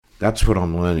That's what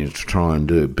I'm learning to try and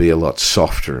do. Be a lot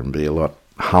softer and be a lot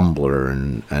humbler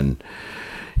and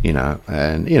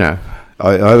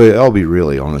I'll be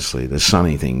really honestly, the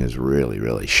Sonny thing has really,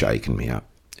 really shaken me up.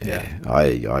 Yeah.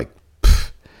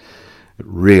 It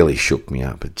really shook me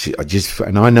up.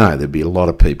 And I know there'd be a lot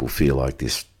of people feel like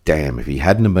this. Damn, if he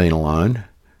hadn't have been alone,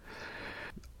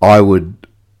 I would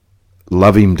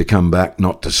love him to come back,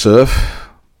 not to surf,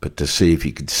 but to see if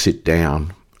he could sit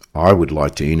down. I would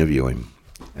like to interview him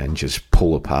and just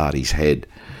pull apart his head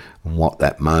and what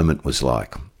that moment was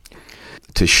like.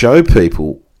 To show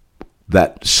people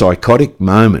that psychotic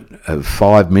moment of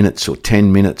 5 minutes or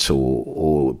 10 minutes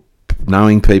or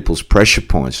knowing people's pressure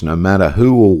points, no matter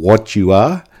who or what you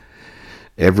are,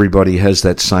 everybody has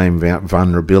that same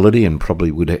vulnerability and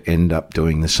probably would end up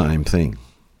doing the same thing.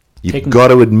 You've got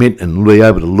to admit and be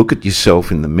able to look at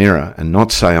yourself in the mirror and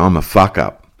not say, I'm a fuck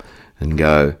up, and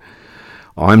go,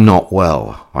 I'm not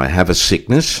well. I have a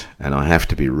sickness and I have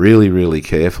to be really, really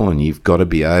careful, and you've got to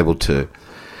be able to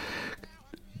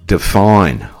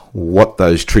define what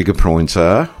those trigger points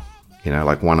are.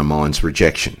 Like one of mine's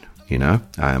rejection,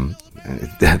 the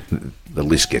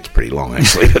list gets pretty long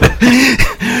actually,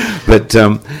 but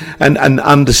and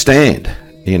understand,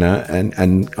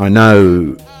 and I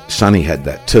know Sonny had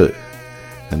that too.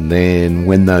 And then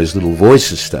when those little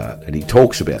voices start, and he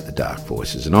talks about the dark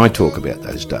voices, and I talk about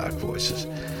those dark voices,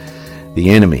 the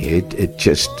enemy, it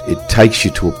takes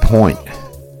you to a point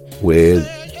where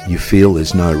you feel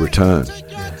there's no return.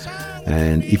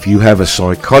 And if you have a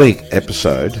psychotic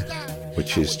episode,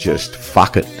 which is just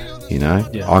fuck it,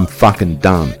 I'm fucking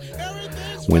done.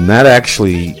 When that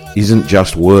actually isn't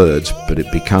just words, but it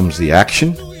becomes the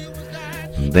action,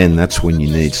 and then that's when you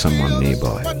need someone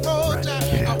nearby. Right.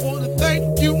 Yeah. I want to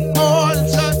thank you more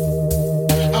than time.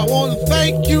 I want to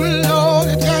thank you, Lord,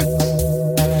 and God.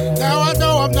 Now I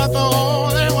know I'm not the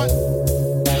only one.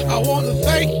 I want to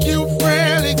thank you,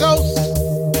 friendly ghost.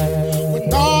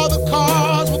 When all the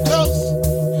cars were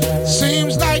close,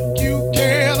 seems like you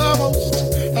care the most.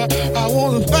 I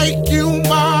want to thank you,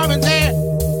 Mom and Dad,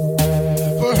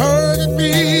 for hurting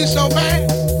me so bad.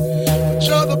 But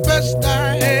you're the best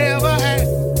I ever had.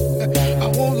 I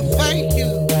want to thank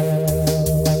you.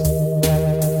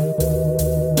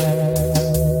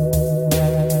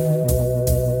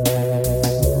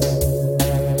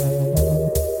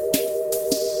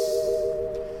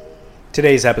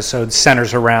 Today's episode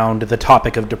centers around the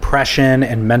topic of depression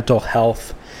and mental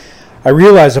health. I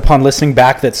realize upon listening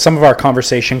back that some of our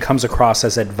conversation comes across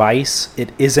as advice.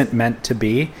 It isn't meant to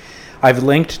be. I've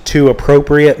linked to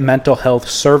appropriate mental health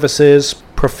services,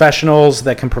 professionals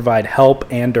that can provide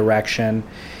help and direction.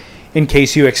 In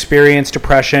case you experience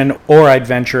depression, or I'd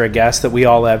venture a guess that we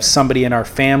all have somebody in our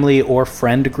family or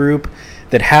friend group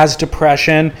that has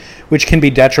depression, which can be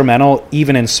detrimental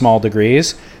even in small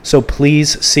degrees. So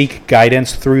please seek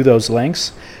guidance through those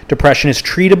links. Depression is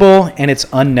treatable and it's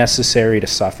unnecessary to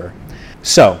suffer.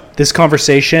 So this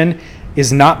conversation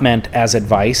is not meant as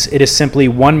advice. It is simply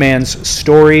one man's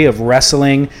story of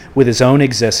wrestling with his own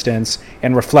existence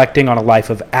and reflecting on a life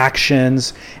of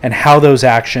actions and how those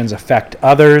actions affect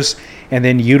others, and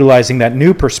then utilizing that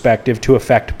new perspective to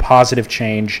affect positive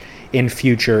change in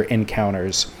future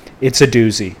encounters. It's a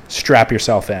doozy. Strap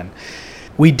yourself in.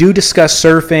 We do discuss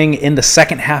surfing in the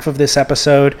second half of this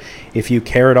episode, if you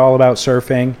care at all about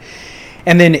surfing.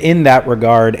 And then in that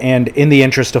regard, and in the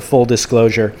interest of full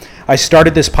disclosure, I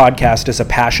started this podcast as a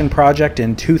passion project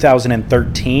in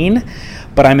 2013,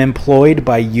 but I'm employed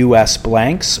by US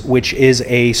Blanks, which is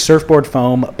a surfboard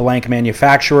foam blank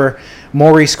manufacturer.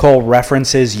 Maurice Cole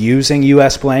references using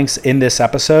US Blanks in this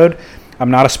episode. I'm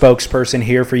not a spokesperson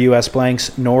here for US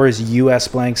Blanks, nor is US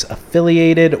Blanks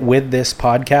affiliated with this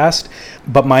podcast,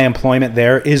 but my employment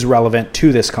there is relevant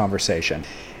to this conversation.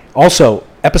 Also,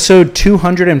 episode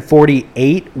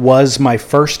 248 was my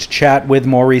first chat with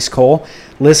Maurice Cole.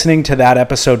 Listening to that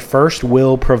episode first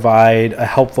will provide a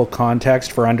helpful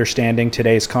context for understanding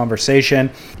today's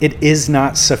conversation. It is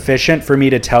not sufficient for me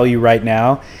to tell you right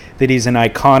now that he's an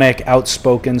iconic,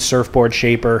 outspoken surfboard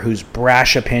shaper whose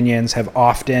brash opinions have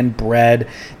often bred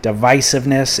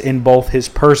divisiveness in both his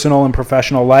personal and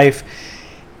professional life.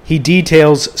 He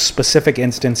details specific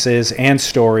instances and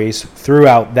stories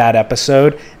throughout that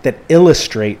episode that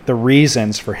illustrate the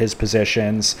reasons for his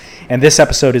positions, and this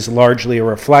episode is largely a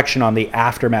reflection on the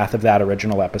aftermath of that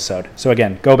original episode. So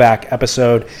again, go back,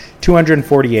 episode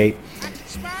 248.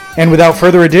 And without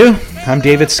further ado, I'm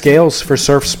David Scales for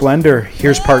Surf Splendor.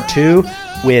 Here's part 2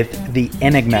 with the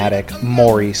enigmatic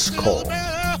Maurice Cole.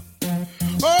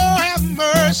 Oh, have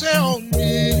mercy on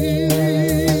me.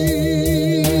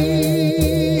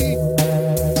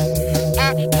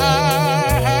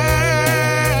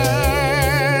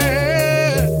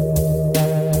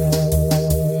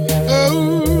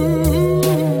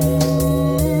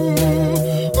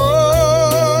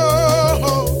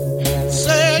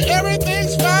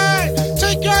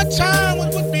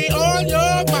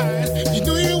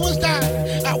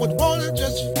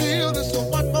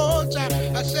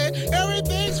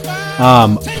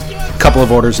 Couple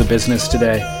of orders of business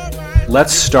today.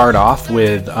 Let's start off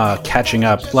with catching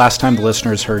up. Last time the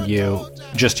listeners heard you,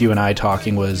 just you and I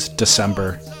talking, was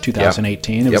December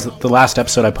 2018. It was the last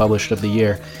episode I published of the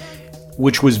year,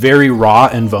 which was very raw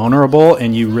and vulnerable,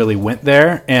 and you really went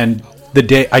there. And the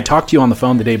day I talked to you on the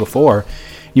phone the day before,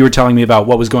 you were telling me about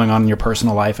what was going on in your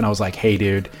personal life, and I was like, hey,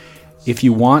 dude, if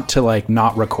you want to like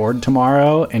not record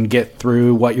tomorrow and get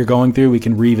through what you're going through, we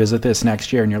can revisit this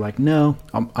next year. And you're like, no,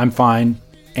 I'm fine.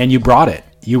 And you brought it.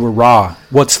 You were raw.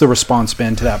 What's the response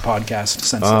been to that podcast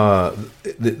since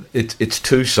then? It's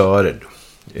two-sided.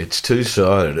 It's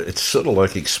two-sided. It's sort of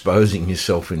like exposing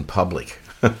yourself in public.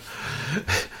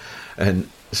 And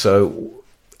so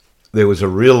there was a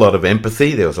real lot of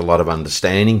empathy. There was a lot of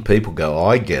understanding. People go,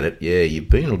 I get it. Yeah, you've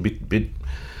been a bit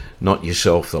not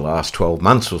yourself the last 12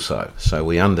 months or so. So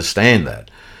we understand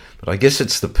that. But I guess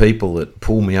it's the people that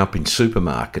pull me up in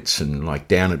supermarkets and like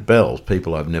down at Bell's,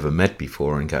 people I've never met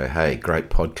before, and go, hey, great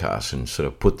podcast, and sort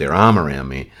of put their arm around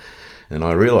me. And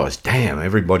I realised, damn,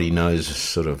 everybody knows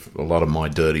sort of a lot of my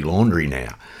dirty laundry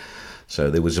now. So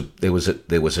there was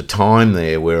a time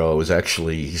there where I was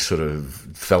actually sort of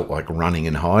felt like running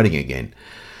and hiding again.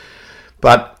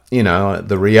 But you know,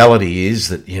 the reality is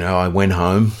that, you know, I went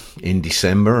home in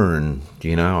December and,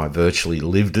 you know, I virtually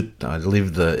lived it. I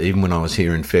lived even when I was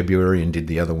here in February and did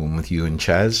the other one with you and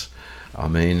Chaz. I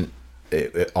mean,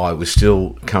 I was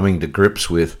still coming to grips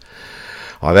with,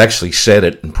 I've actually said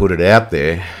it and put it out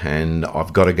there, and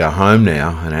I've got to go home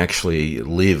now and actually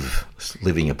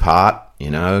living apart,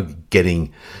 you know,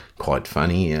 getting quite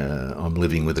funny. I'm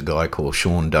living with a guy called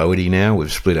Sean Doherty now. We've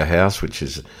split a house, which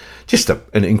is just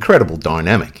an incredible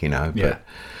dynamic, you know. Yeah.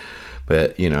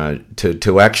 But you know,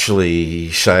 to actually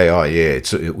say, oh yeah,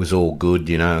 it was all good,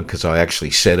 you know, because I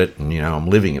actually said it, and you know, I'm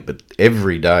living it. But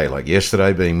every day, like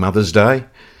yesterday being Mother's Day,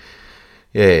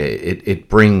 yeah, it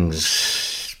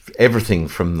brings everything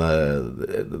from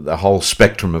the whole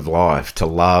spectrum of life, to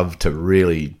love, to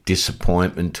really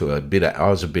disappointment, to I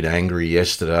was a bit angry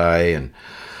yesterday, and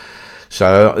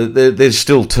so there's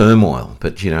still turmoil,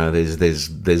 but you know, there's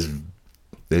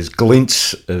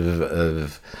glints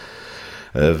of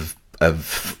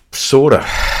sort of,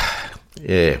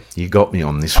 yeah, you got me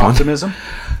on this one. Optimism?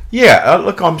 Yeah,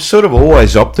 look, I'm sort of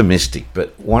always optimistic,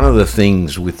 but one of the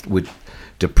things with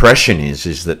depression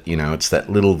is that, you know, it's that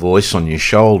little voice on your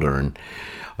shoulder, and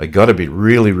I got to be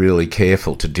really, really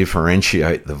careful to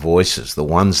differentiate the voices, the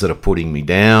ones that are putting me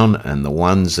down and the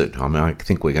ones that, I mean, I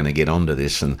think we're going to get onto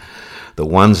this, and the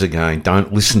ones are going,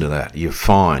 don't listen to that. You're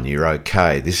fine. You're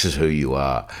okay. This is who you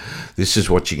are. This is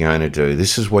what you're going to do.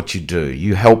 This is what you do.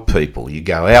 You help people. You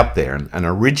go out there. And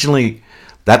originally,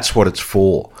 that's what it's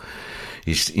for.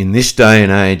 Is in this day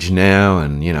and age now,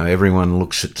 and, you know, everyone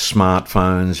looks at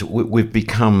smartphones. We've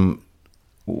become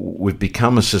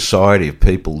a society of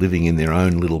people living in their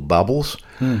own little bubbles.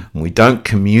 And we don't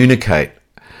communicate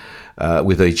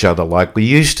with each other like we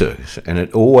used to, and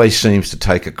it always seems to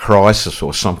take a crisis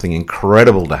or something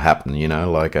incredible to happen, you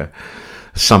know, like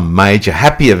some major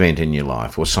happy event in your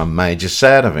life or some major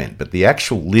sad event. But the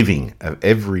actual living of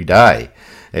every day,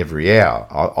 every hour,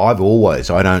 I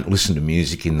don't listen to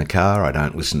music in the car, I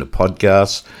don't listen to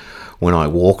podcasts. When I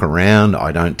walk around,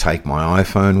 I don't take my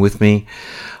iPhone with me.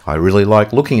 I really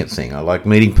like looking at things. I like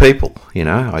meeting people, you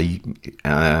know,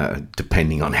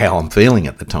 depending on how I'm feeling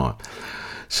at the time.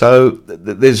 So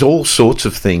there's all sorts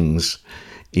of things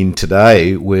in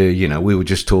today where, you know, we were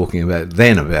just talking about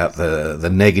the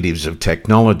negatives of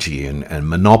technology and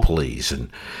monopolies, and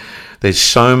there's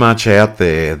so much out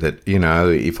there that, you know,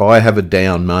 if I have a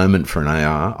down moment for an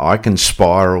hour, I can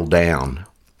spiral down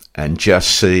and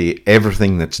just see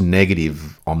everything that's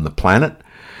negative on the planet,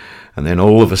 and then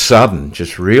all of a sudden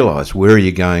just realise, where are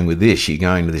you going with this? You're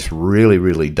going to this really,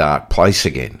 really dark place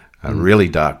again. A really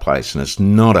dark place, and it's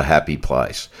not a happy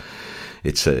place.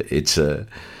 It's a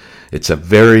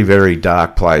very, very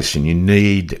dark place, and you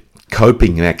need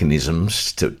coping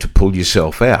mechanisms to pull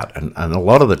yourself out. And a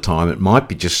lot of the time, it might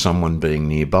be just someone being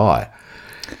nearby,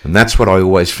 and that's what I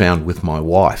always found with my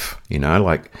wife. You know,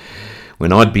 like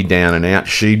when I'd be down and out,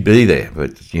 she'd be there,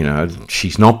 but you know,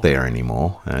 she's not there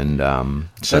anymore, and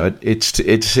so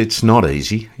it's not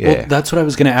easy. Yeah, well, that's what I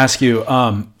was going to ask you.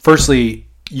 Firstly,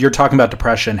 you're talking about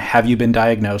depression. Have you been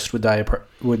diagnosed with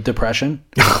depression?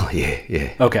 Oh,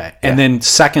 yeah. Okay. Yeah. And then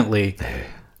secondly,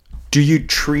 do you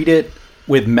treat it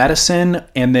with medicine?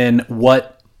 And then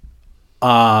what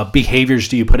behaviors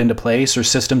do you put into place, or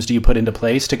systems do you put into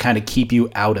place to kind of keep you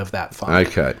out of that funk?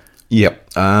 Okay.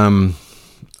 Yep.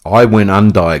 I went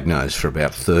undiagnosed for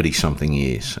about 30-something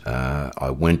years. I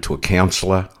went to a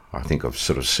counsellor. I think I've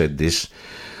sort of said this.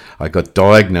 I got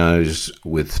diagnosed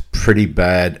with pretty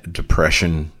bad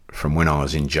depression from when I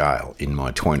was in jail in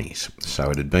my 20s. So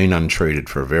it had been untreated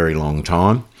for a very long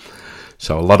time.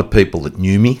 So a lot of people that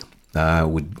knew me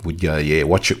would go, yeah,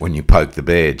 watch it when you poke the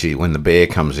bear. Gee, when the bear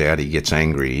comes out, he gets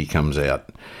angry. He comes out,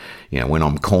 when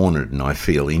I'm cornered and I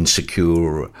feel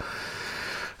insecure,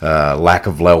 lack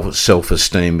of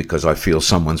self-esteem because I feel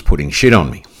someone's putting shit on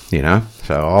me,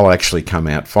 So I'll actually come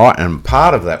out fight. And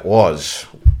part of that was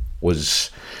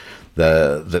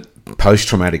the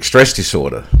post-traumatic stress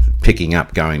disorder, picking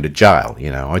up going to jail.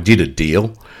 I did a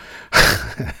deal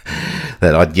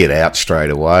that I'd get out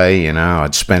straight away.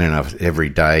 I'd spend enough every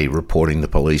day reporting the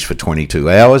police for 22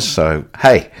 hours. So,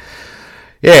 hey,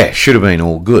 yeah, should have been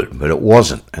all good, but it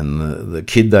wasn't. And the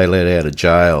kid they let out of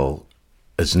jail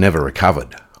has never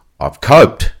recovered. I've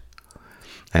coped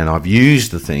and I've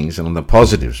used the things and the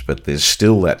positives, but there's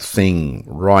still that thing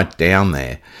right down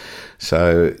there.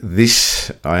 So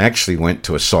I actually went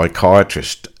to a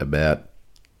psychiatrist about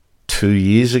 2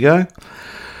 years ago.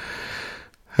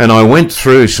 And I went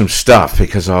through some stuff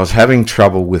because I was having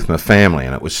trouble with my family,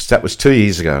 and that was 2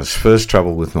 years ago. It was first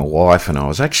trouble with my wife, and I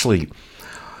was actually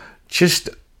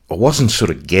I wasn't sort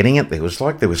of getting it. There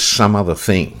was some other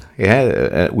thing,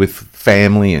 with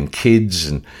family and kids,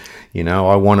 and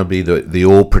I want to be the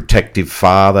all protective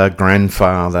father,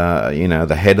 grandfather,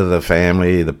 the head of the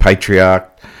family, the patriarch,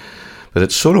 but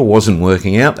it sort of wasn't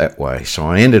working out that way. So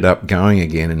I ended up going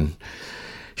again, and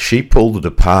she pulled it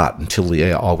apart until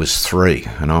I was 3.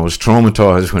 And I was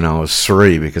traumatised when I was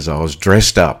 3 because I was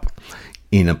dressed up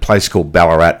in a place called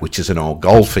Ballarat, which is an old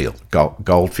goldfield.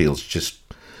 Goldfield's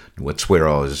it's where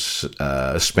I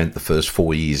spent the first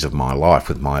 4 years of my life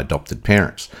with my adopted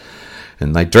parents.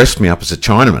 And they dressed me up as a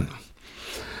Chinaman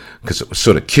because it was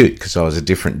sort of cute because I was a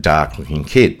different dark-looking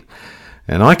kid.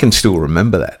 And I can still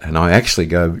remember that. And I actually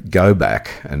go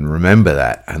back and remember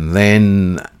that. And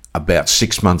then about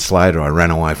 6 months later, I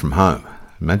ran away from home.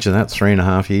 Imagine that,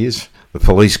 3.5 years. The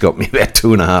police got me about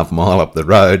 2.5 miles up the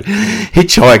road,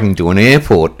 hitchhiking to an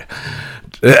airport,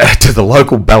 to the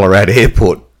local Ballarat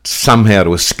airport, somehow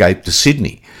to escape to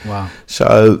Sydney. Wow.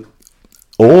 So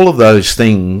all of those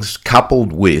things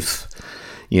coupled with,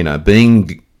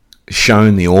 being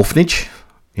shown the orphanage,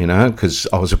 because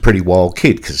I was a pretty wild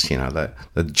kid because,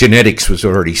 the genetics was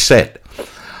already set.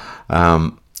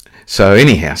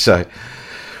 So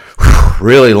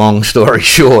really long story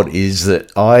short is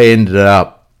that I ended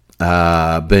up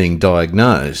being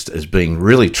diagnosed as being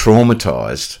really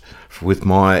traumatised with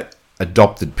my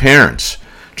adopted parents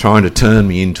trying to turn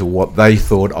me into what they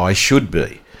thought I should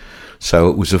be. So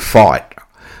it was a fight.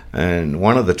 And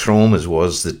one of the traumas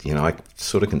was that, I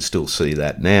sort of can still see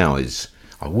that now, is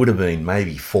I would have been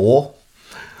maybe 4,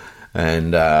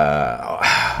 and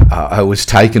I was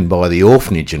taken by the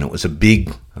orphanage, and it was a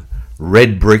big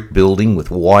red brick building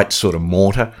with white sort of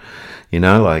mortar,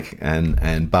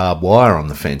 and barbed wire on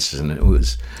the fences, and it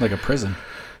was like a prison.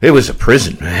 It was a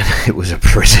prison, man. It was a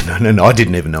prison, and I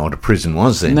didn't even know what a prison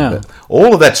was then. No. But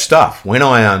all of that stuff, when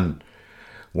I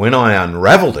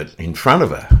unravelled it in front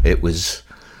of her, it was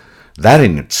that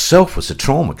in itself was a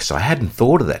trauma because I hadn't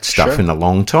thought of that stuff in a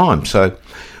long time. So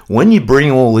when you bring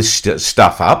all this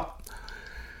stuff up,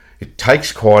 it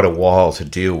takes quite a while to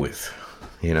deal with.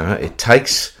 It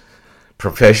takes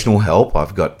professional help.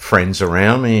 I've got friends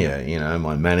around me.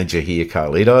 My manager here,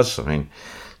 Carlitos.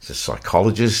 He's a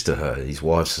psychologist. His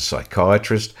wife's a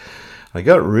psychiatrist. I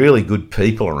got really good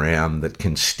people around that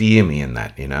can steer me in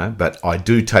that, But I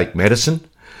do take medicine.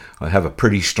 I have a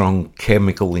pretty strong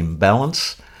chemical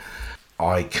imbalance.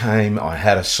 I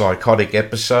had a psychotic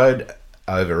episode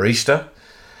over Easter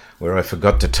where I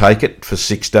forgot to take it for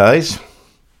 6 days.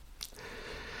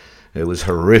 It was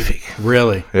horrific.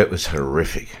 Really? It was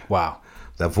horrific. Wow.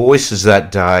 The voices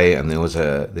that day, and there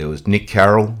was Nick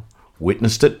Carroll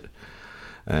witnessed it,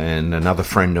 and another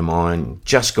friend of mine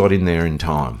just got in there in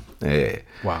time. Yeah.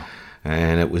 Wow.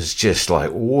 And it was just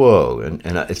like, whoa. And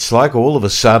it's like all of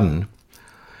a sudden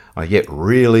I get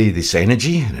really this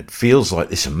energy, and it feels like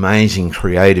this amazing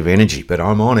creative energy, but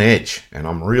I'm on edge and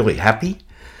I'm really happy.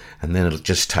 And then it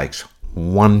just takes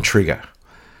one trigger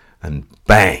and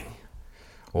bang,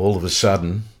 all of a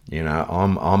sudden,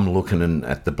 I'm looking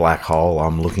at the black hole.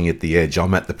 I'm looking at the edge.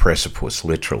 I'm at the precipice,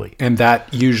 literally. And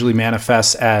that usually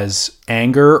manifests as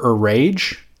anger or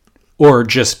rage, or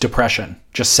just depression,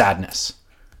 just sadness.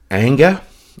 Anger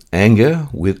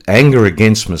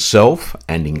against myself,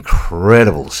 and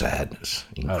incredible sadness.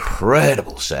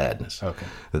 Sadness. Okay.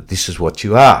 That this is what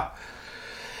you are.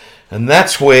 And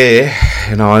that's where,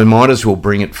 I might as well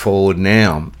bring it forward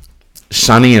now.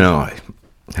 Sonny and I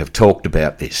have talked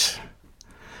about this.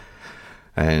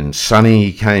 And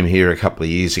Sonny came here a couple of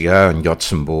years ago and got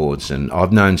some boards. And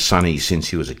I've known Sonny since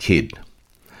he was a kid.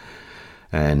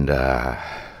 And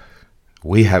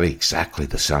we have exactly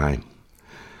the same.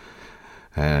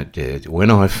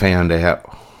 When I found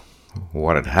out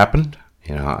what had happened,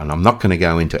 and I'm not going to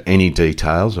go into any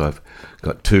details. I've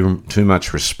got too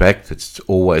much respect. It's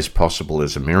always possible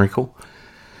as a miracle.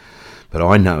 But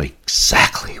I know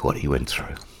exactly what he went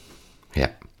through.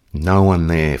 Yeah. No one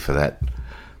there for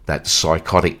that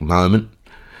psychotic moment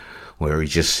where he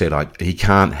just said he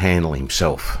can't handle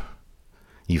himself.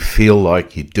 You feel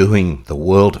like you're doing the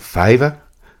world a favour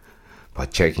by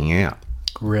checking out.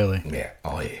 Really? Yeah.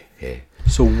 Oh, yeah. Yeah.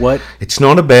 So what? It's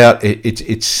not about it.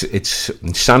 It's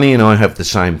Sonny and I have the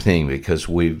same thing because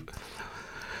we've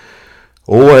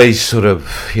always sort of,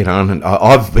 and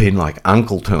I've been like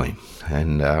uncle to him,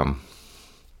 and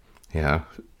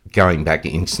going back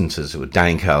instances with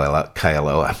Dane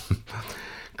Kaloa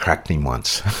cracked him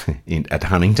once at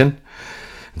Huntington.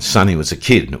 And Sonny was a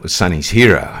kid, and it was Sonny's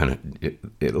hero. And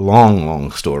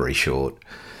long story short,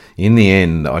 in the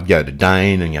end, I'd go to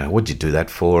Dane and go, "What'd you do that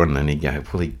for?" And then he'd go,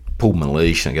 "Well, he pulled my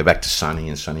leash." And I go back to Sonny,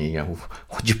 and Sonny, "Well,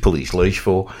 what'd you pull his leash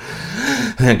for?"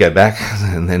 And then go back,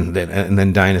 and then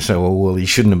Dane would say, "Well, he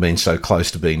shouldn't have been so close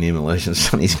to being near my leash." And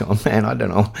Sonny's going, "Man, I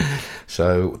don't know."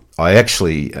 So I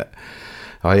actually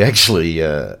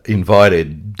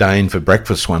invited Dane for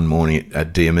breakfast one morning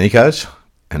at D'Amico's,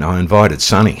 and I invited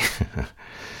Sonny.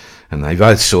 And they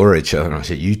both saw each other, and I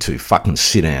said, "You two fucking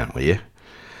sit down, will you?"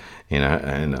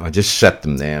 And I just sat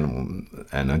them down,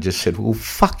 and I just said, "Well,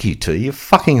 fuck you two. You're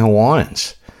fucking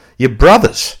Hawaiians. You're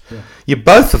brothers. Yeah. You're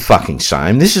both the fucking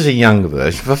same. This is a younger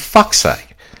version, for fuck's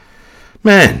sake."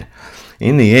 Man,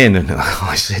 in the end, and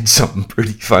I said something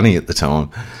pretty funny at the time.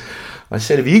 I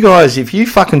said, if you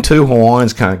fucking two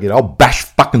Hawaiians can't get, I'll bash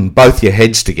fucking both your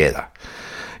heads together.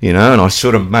 And I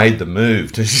sort of made the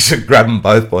move to just grab them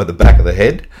both by the back of the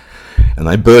head, and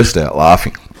they burst out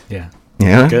laughing. Yeah.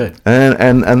 Yeah, good.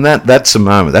 And that's a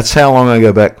moment. That's how long I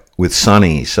go back with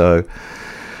Sonny. So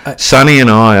Sonny and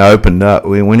I opened up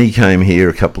when he came here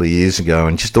a couple of years ago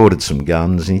and just ordered some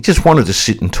guns, and he just wanted to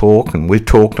sit and talk, and we've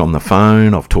talked on the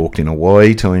phone. I've talked in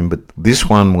Hawaii to him, but this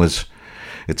one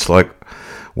it's like,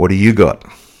 what do you got?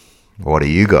 What do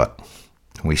you got?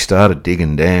 And we started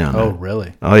digging down. Oh,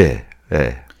 really? Oh, yeah,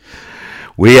 yeah.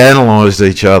 We analysed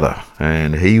each other,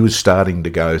 and he was starting to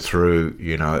go through,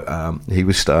 he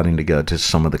was starting to go to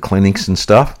some of the clinics and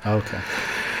stuff. Okay.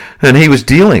 And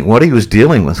what he was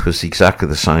dealing with was exactly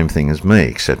the same thing as me,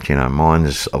 except, mine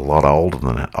is a lot older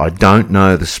than it. I don't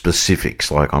know the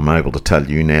specifics. Like, I'm able to tell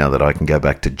you now that I can go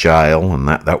back to jail, and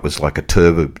that was like a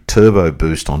turbo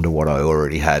boost onto what I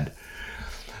already had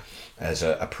as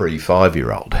a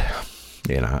pre-5-year-old.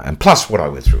 And plus what I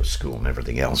went through at school and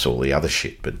everything else, all the other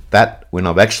shit. But that, when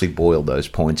I've actually boiled those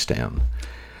points down,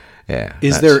 yeah.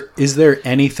 Is there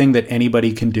anything that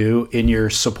anybody can do in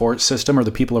your support system or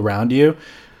the people around you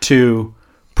to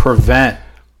prevent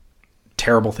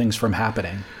terrible things from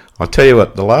happening? I'll tell you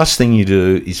what, the last thing you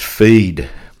do is feed.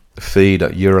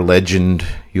 You're a legend.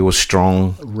 You're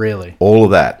strong. Really? All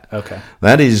of that. Okay.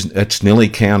 It's nearly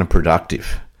counterproductive.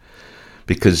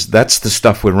 Because that's the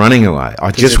stuff we're running away.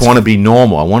 I just want to be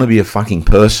normal. I want to be a fucking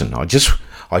person. I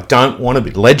don't want to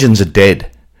be. Legends are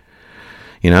dead.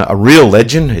 A real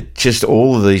legend,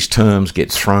 all of these terms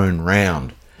get thrown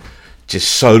round just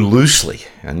so loosely,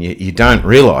 and you don't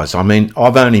realise. I mean,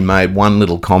 I've only made one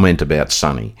little comment about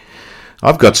Sonny.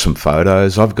 I've got some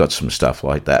photos, I've got some stuff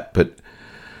like that, but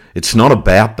it's not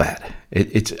about that.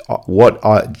 It's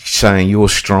what saying you're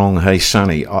strong, hey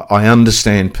Sonny, I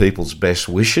understand people's best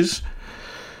wishes,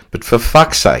 but for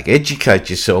fuck's sake, educate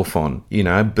yourself on,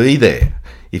 be there.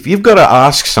 If you've got to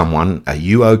ask someone, are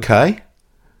you okay?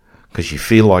 Because you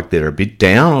feel like they're a bit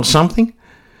down or something,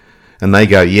 and they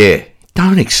go, yeah,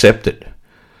 don't accept it.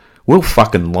 We'll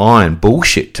fucking lie and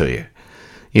bullshit to you.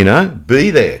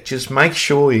 Be there. Just make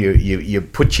sure you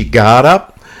put your guard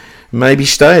up. Maybe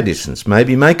stay a distance.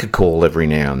 Maybe make a call every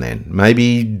now and then.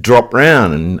 Maybe drop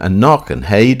round and knock and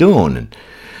how you doing?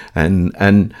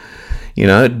 And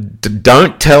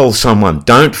don't tell someone.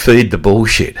 Don't feed the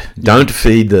bullshit. Don't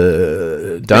feed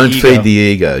the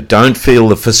ego. Don't feel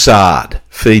the facade.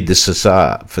 Feed the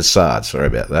facade. Sorry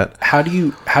about that. How do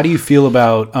you feel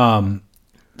about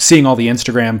seeing all the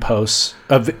Instagram posts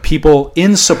of people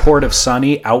in support of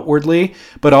Sonny outwardly,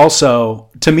 but also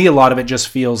to me a lot of it just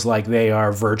feels like they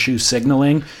are virtue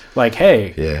signaling. Like,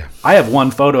 hey, yeah, I have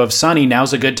one photo of Sonny.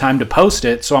 Now's a good time to post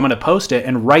it, so I'm going to post it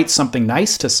and write something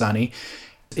nice to Sonny.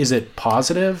 Is it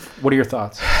positive? What are your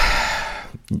thoughts?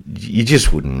 You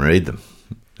just wouldn't read them.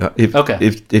 Okay.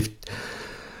 If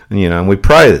And we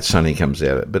pray that Sonny comes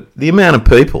out of it. But the amount of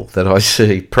people that I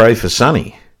see pray for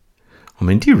Sonny, I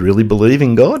mean, do you really believe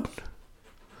in God?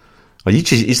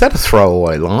 Is that a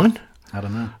throwaway line? I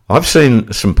don't know. I've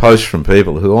seen some posts from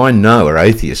people who I know are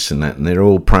atheists and that, and they're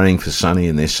all praying for Sonny,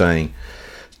 and they're saying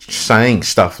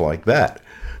stuff like that.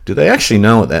 Do they actually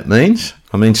know what that means?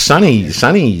 I mean, Sonny's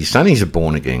a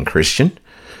born-again Christian.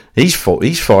 He's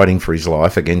fighting for his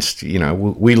life against,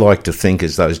 we like to think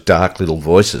as those dark little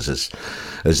voices,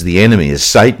 as the enemy, as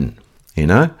Satan,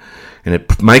 and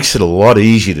it makes it a lot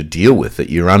easier to deal with, that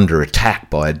you're under attack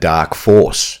by a dark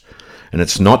force. And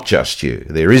it's not just you.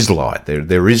 There is light.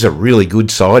 There is a really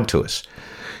good side to us.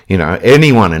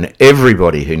 Anyone and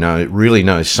everybody who really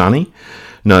knows Sonny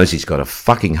knows he's got a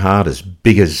fucking heart as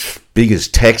big as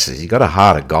Texas. He's got a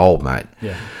heart of gold, mate.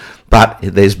 Yeah. But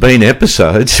there's been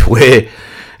episodes where,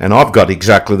 and I've got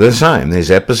exactly the same.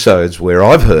 There's episodes where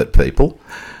I've hurt people,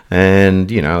 and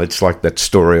it's like that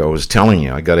story I was telling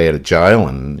you. I got out of jail,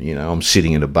 and I'm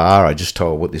sitting in a bar. I just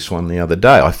told this one the other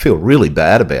day. I feel really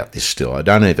bad about this still. I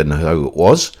don't even know who it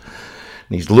was.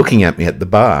 And he's looking at me at the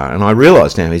bar, and I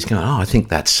realise now he's going, I think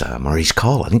that's Maurice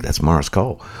Cole. I think that's Maurice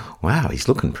Cole. Wow, he's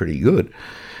looking pretty good.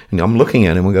 And I'm looking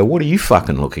at him and go, what are you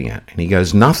fucking looking at? And he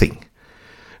goes, nothing.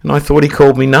 And I thought he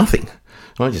called me nothing.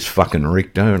 And I just fucking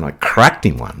ricked over and I cracked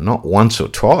him one. Not once or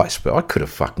twice, but I could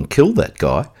have fucking killed that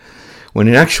guy. When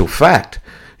in actual fact,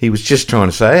 he was just trying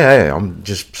to say, hey, I'm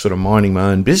just sort of minding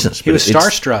my own business. He was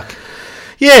starstruck.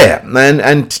 Yeah,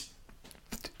 and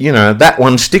that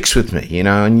one sticks with me,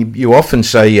 and you often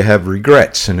say you have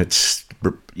regrets, and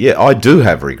I do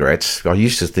have regrets. I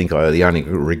used to think the only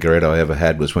regret I ever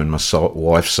had was when my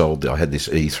wife sold. I had this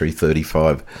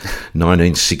E335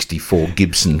 1964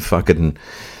 Gibson fucking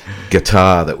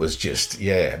guitar that was just,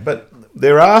 But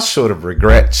there are sort of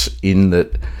regrets in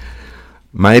that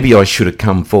maybe I should have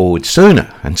come forward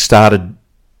sooner and started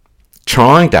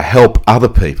trying to help other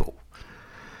people,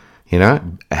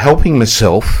 helping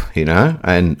myself,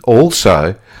 and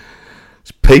also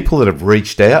people that have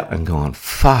reached out and gone,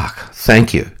 fuck,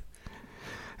 thank you.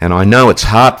 And I know it's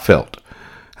heartfelt.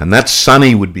 And that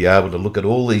Sonny would be able to look at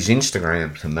all these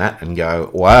Instagrams and that and go,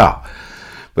 wow.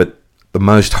 But the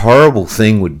most horrible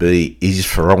thing is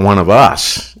for one of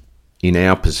us in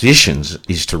our positions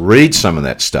is to read some of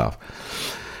that stuff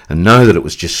and know that it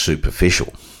was just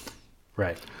superficial.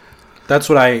 Right. That's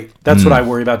what I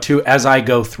worry about too as I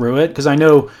go through it, because I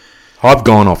know I've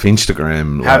gone off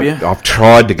Instagram. Have you? I've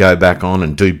tried to go back on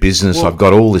and do business. Well, I've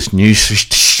got all this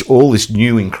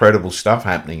new incredible stuff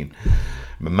happening,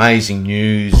 amazing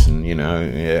news, and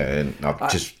and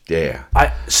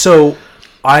So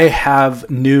I have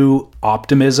new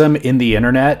optimism in the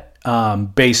internet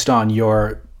based on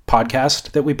your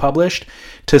podcast that we published,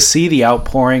 to see the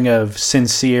outpouring of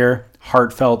sincere,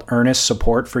 heartfelt, earnest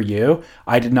support for you.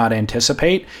 I did not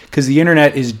anticipate, because the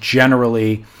internet is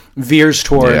generally veers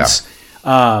towards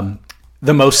the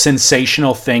most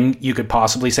sensational thing you could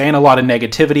possibly say, and a lot of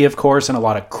negativity, of course, and a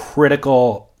lot of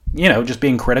critical, just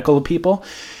being critical of people.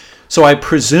 So I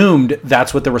presumed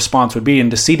that's what the response would be, and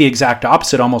to see the exact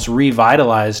opposite almost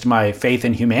revitalized my faith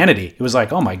in humanity. It was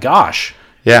like, oh my gosh.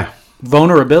 Yeah.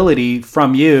 vulnerability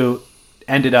from you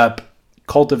ended up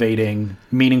cultivating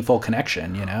meaningful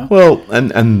connection, you know? Well,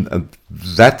 and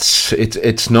that's,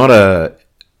 it's not a,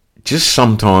 just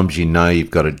sometimes you know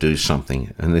you've got to do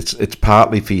something, and it's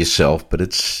partly for yourself, but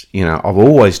it's, you know, I've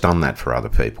always done that for other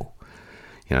people.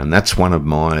 You know, and that's one of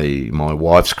my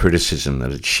wife's criticism,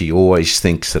 that she always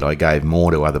thinks that I gave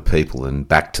more to other people than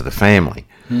back to the family.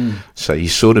 So you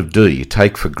sort of do. You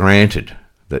take for granted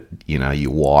that, you know,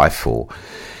 your wife or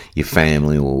your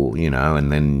family will, you know,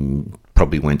 and then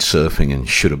probably went surfing and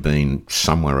should have been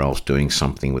somewhere else doing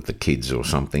something with the kids or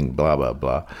something, blah, blah,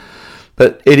 blah.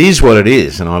 But it is what it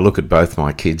is, and I look at both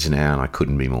my kids now and I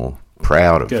couldn't be more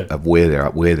proud of where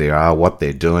they are, what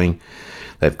they're doing.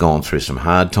 They've gone through some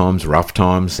hard times, rough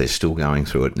times. They're still going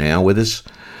through it now with us.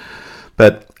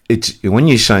 But it's, when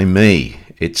you say me,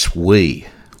 it's we.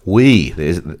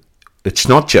 It's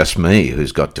not just me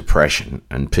who's got depression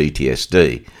and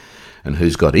PTSD and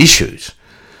who's got issues.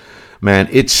 Man,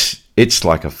 it's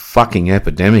like a fucking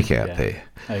epidemic out there.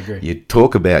 I agree. You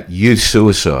talk about youth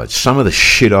suicide. Some of the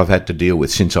shit I've had to deal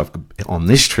with since I've on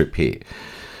this trip here,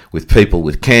 with people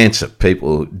with cancer,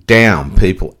 people down,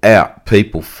 people out,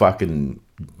 people fucking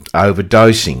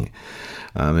overdosing.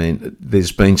 I mean,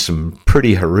 there's been some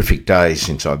pretty horrific days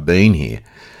since I've been here,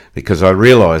 because I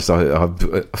realised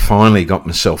I've finally got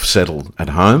myself settled at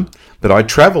home, but I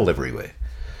travelled everywhere.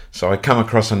 So I come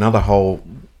across another whole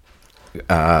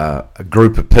a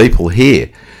group of people here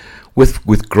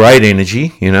with great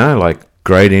energy, you know, like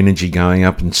great energy going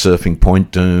up and surfing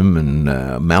Point Doom and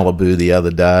Malibu the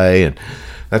other day, and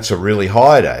that's a really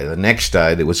high day. The next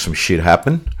day there was some shit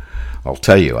happen. I'll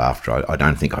tell you after. I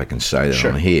don't think I can say that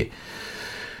on here.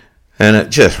 And it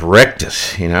just wrecked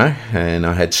us, and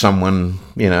I had someone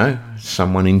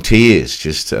in tears,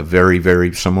 just a very,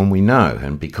 very, someone we know,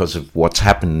 and because of what's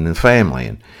happened in the family.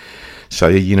 And so,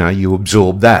 you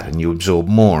absorb that, and you absorb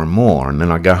more and more, and then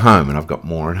I go home, and I've got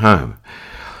more at home.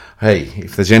 Hey,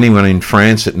 if there's anyone in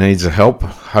France that needs help,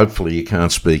 hopefully you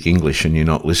can't speak English and you're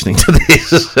not listening to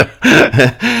this.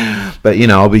 But,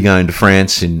 I'll be going to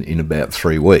France in about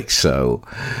 3 weeks. So,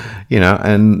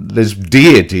 and there's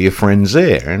dear friends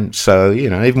there. And so,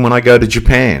 even when I go to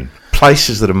Japan,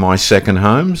 places that are my second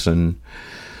homes. And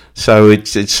so it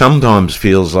sometimes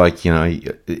feels like,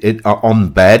 on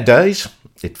bad days,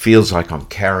 it feels like I'm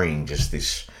carrying just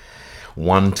this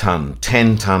 1 ton,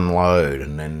 10 ton load,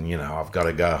 and then I've got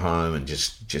to go home and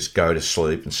just go to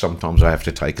sleep, and sometimes I have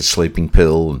to take a sleeping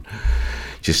pill and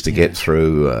just to get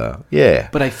through.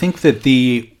 But I think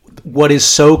that what is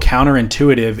so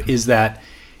counterintuitive is that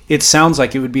it sounds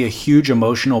like it would be a huge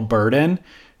emotional burden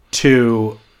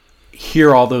to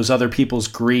hear all those other people's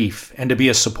grief and to be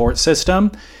a support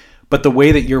system, but the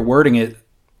way that you're wording it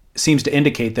seems to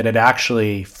indicate that it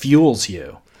actually fuels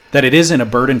you. That it isn't a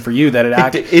burden for you,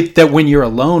 that that when you're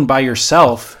alone by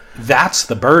yourself, that's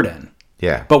the burden.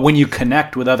 Yeah. But when you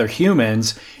connect with other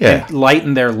humans and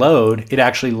lighten their load, it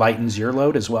actually lightens your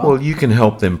load as well. Well, you can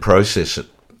help them process it.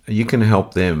 You can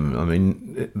help them. I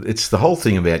mean, it's the whole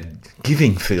thing about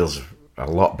giving feels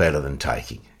a lot better than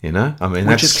taking, I mean,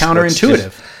 which is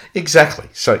counterintuitive. Exactly.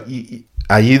 So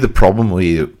are you the problem or are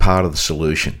you part of the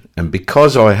solution? And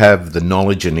because I have the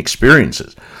knowledge and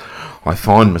experiences, I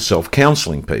find myself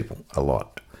counselling people a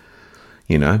lot,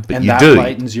 but and you that do.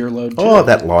 Lightens your load too. Oh,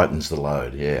 that lightens the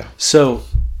load, yeah. So,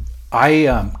 go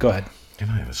ahead. Can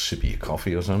I have a sip of your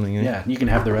coffee or something? Yeah, you can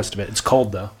have the rest of it. It's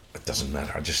cold though. It doesn't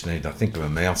matter. I think my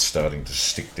mouth's starting to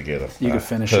stick together. You can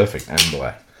finish perfect. it. Perfect and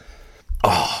black.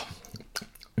 Oh,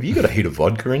 have you got a hit of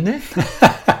vodka in there?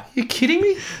 Are you kidding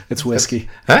me? It's whiskey.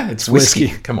 Huh? It's whiskey.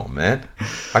 Come on, man.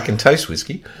 I can taste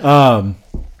whiskey.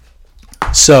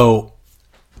 So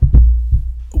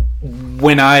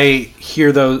when I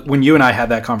hear when you and I had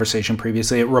that conversation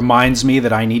previously, it reminds me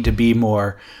that I need to be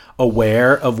more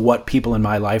aware of what people in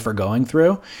my life are going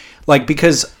through.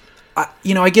 Because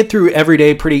I get through every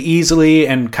day pretty easily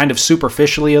and kind of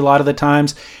superficially a lot of the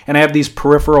times. And I have these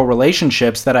peripheral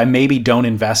relationships that I maybe don't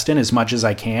invest in as much as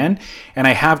I can. And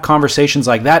I have conversations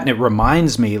like that. And it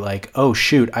reminds me oh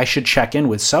shoot, I should check in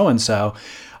with so-and-so.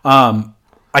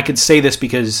 I could say this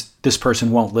because this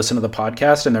person won't listen to the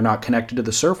podcast and they're not connected to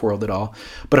the surf world at all,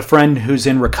 but a friend who's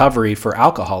in recovery for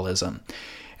alcoholism.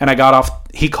 And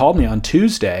he called me on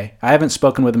Tuesday. I haven't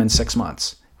spoken with him in 6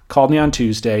 months. Called me on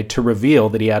Tuesday to reveal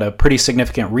that he had a pretty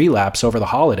significant relapse over the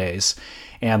holidays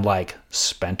and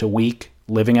spent a week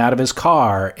living out of his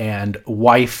car, and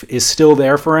wife is still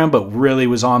there for him, but really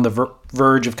was on the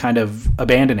verge of kind of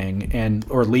abandoning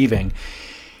or leaving.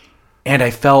 And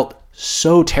I felt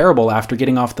so terrible after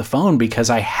getting off the phone because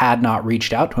I had not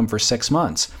reached out to him for 6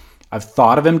 months. I've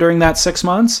thought of him during that 6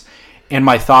 months, and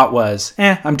my thought was,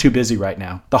 I'm too busy right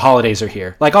now. The holidays are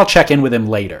here. I'll check in with him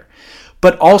later.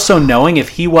 But also knowing if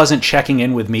he wasn't checking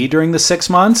in with me during the 6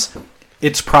 months,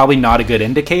 it's probably not a good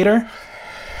indicator.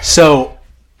 So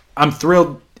I'm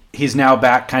thrilled he's now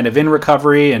back kind of in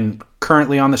recovery and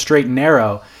currently on the straight and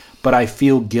narrow, but I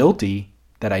feel guilty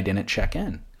that I didn't check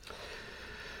in.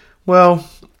 Well,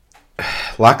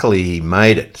 luckily he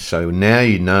made it. So now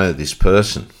you know this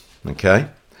person, okay?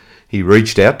 He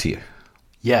reached out to you.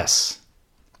 Yes.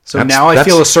 So now I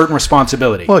feel a certain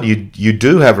responsibility. Well, you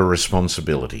do have a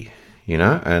responsibility,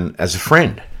 and as a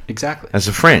friend. Exactly. As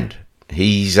a friend.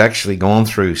 He's actually gone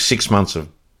through 6 months of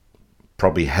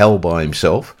probably hell by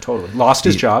himself. Totally. Lost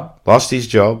his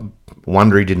job.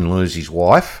 Wonder he didn't lose his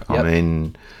wife. Yep. I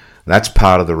mean, that's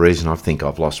part of the reason I think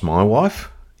I've lost my wife.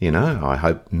 I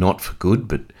hope not for good,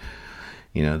 but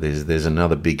there's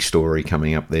another big story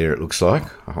coming up there, it looks like.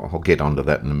 I'll get onto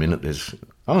that in a minute.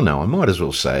 I might as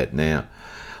well say it now.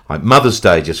 Mother's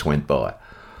Day just went by.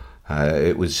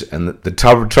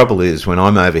 The trouble is, when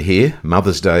I'm over here,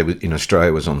 Mother's Day in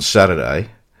Australia was on Saturday,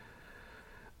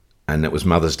 and it was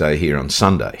Mother's Day here on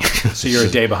Sunday. So you're a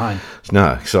day behind.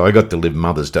 No, so I got to live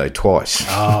Mother's Day twice.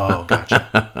 Oh,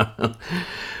 gotcha.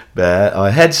 But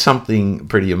I had something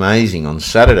pretty amazing on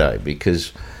Saturday,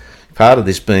 because part of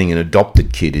this being an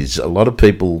adopted kid is a lot of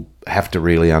people have to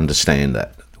really understand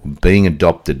that. Being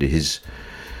adopted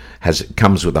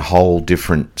comes with a whole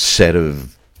different set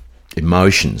of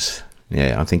emotions.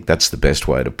 Yeah, I think that's the best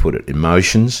way to put it.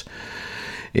 Emotions.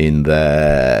 in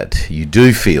that you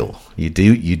do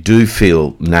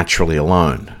feel naturally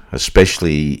alone,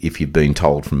 especially if you've been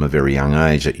told from a very young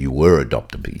age that you were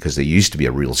adopted, because there used to be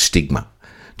a real stigma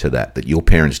to that your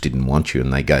parents didn't want you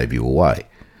and they gave you away.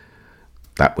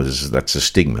 That's a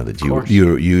stigma that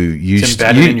you used. It's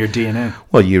embedded in your DNA.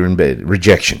 Well, you're in bed.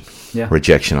 Rejection. Yeah.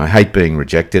 Rejection. I hate being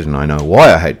rejected, and I know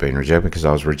why I hate being rejected, because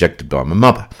I was rejected by my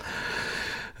mother.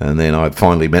 And then I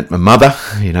finally met my mother,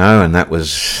 and that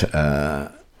was, I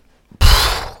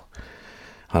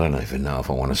don't even know if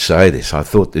I want to say this. I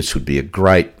thought this would be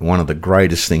one of the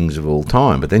greatest things of all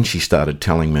time. But then she started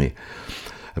telling me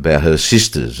about her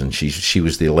sisters, and she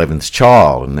was the 11th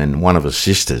child, and then one of her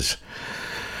sisters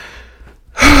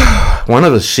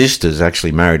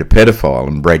actually married a pedophile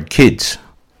and bred kids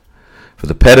for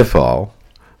the pedophile.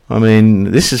 I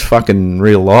mean, this is fucking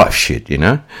real life shit,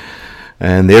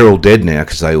 and they're all dead now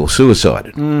because they all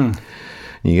suicided.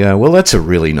 You go, well, that's a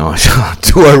really nice.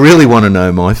 Do I really want to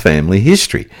know my family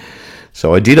history?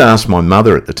 So I did ask my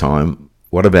mother at the time,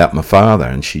 what about my father?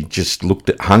 And she just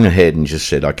hung her head and just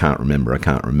said, I can't remember. And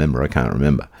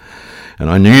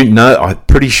I'm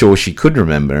pretty sure she could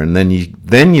remember. And then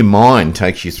your mind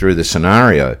takes you through the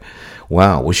scenario.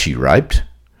 Wow, was she raped?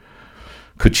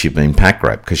 Could she have been pack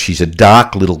raped? Because she's a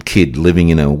dark little kid living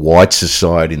in a white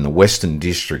society in the Western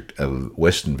District of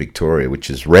Western Victoria, which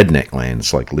is redneck land.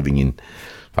 It's like living in,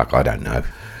 I don't know.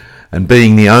 And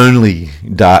being the only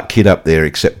dark kid up there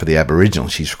except for the Aboriginal,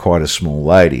 she's quite a small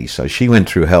lady. So she went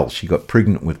through hell. She got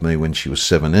pregnant with me when she was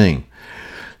 17.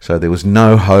 So there was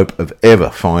no hope of ever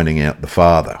finding out the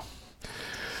father.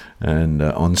 And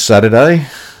on Saturday,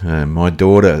 my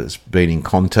daughter has been in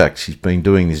contact. She's been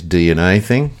doing this DNA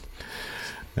thing.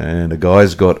 And a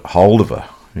guy's got hold of her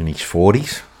in his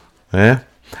 40s. Yeah.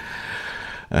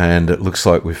 And it looks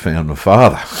like we found my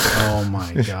father. Oh,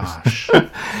 my gosh.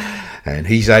 And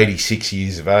he's 86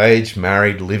 years of age,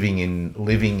 married, living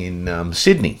in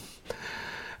Sydney.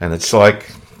 And it's like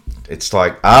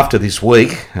after this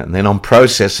week, and then I'm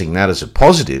processing that as a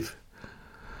positive.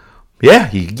 Yeah,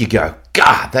 you go,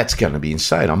 God, that's going to be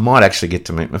insane. I might actually get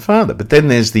to meet my father. But then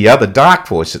there's the other dark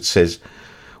voice that says,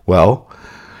 well,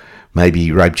 maybe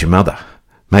he raped your mother.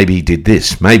 Maybe he did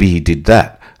this. Maybe he did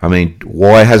that. I mean,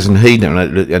 why hasn't he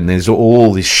done it? And there's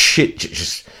all this shit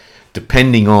just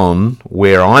depending on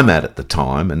where I'm at the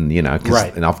time. And,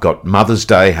 right. And I've got Mother's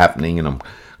Day happening and I'm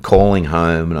calling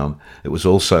home, and it was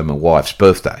also my wife's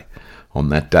birthday on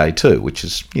that day too, which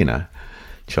is,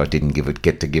 which I didn't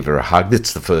get to give her a hug.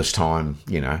 That's the first time,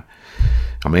 I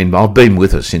mean, I've been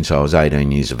with her since I was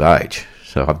 18 years of age.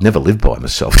 So I've never lived by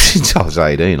myself since I was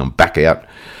 18. I'm back out.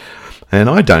 And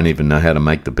I don't even know how to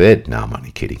make the bed. No, I'm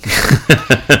only kidding.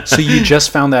 So you just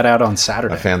found that out on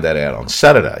Saturday? I found that out on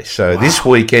Saturday. So This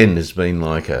weekend has been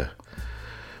like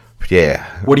What do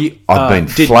you? I've been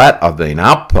flat. I've been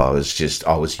up. I was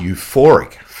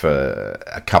euphoric for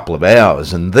a couple of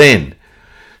hours, and then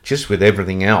just with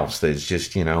everything else, there's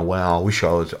just wow. I wish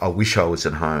I was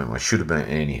at home. I should have been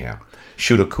anyhow.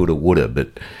 Shoulda, coulda, woulda.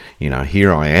 But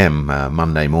here I am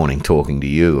Monday morning talking to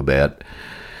you about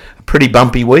a pretty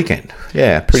bumpy weekend.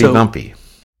 Yeah, pretty bumpy.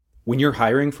 When you're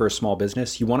hiring for a small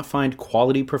business, you want to find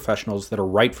quality professionals that are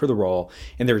right for the role,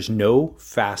 and there's no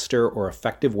faster or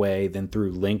effective way than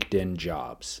through LinkedIn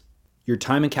Jobs. Your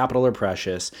time and capital are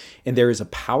precious, and there is a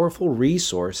powerful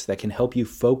resource that can help you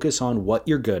focus on what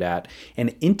you're good at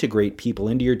and integrate people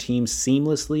into your team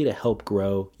seamlessly to help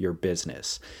grow your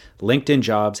business. LinkedIn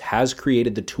Jobs has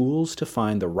created the tools to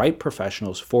find the right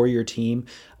professionals for your team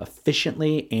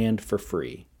efficiently and for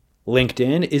free.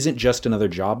 LinkedIn isn't just another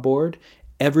job board.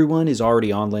 Everyone is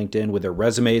already on LinkedIn with their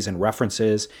resumes and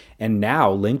references, and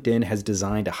now LinkedIn has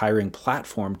designed a hiring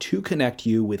platform to connect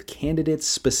you with candidates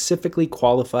specifically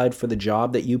qualified for the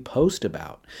job that you post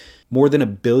about. More than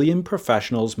 1 billion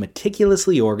professionals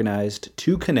meticulously organized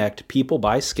to connect people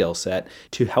by skill set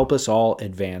to help us all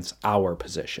advance our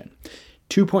position.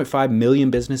 2.5 million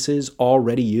businesses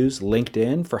already use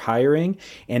LinkedIn for hiring,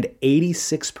 and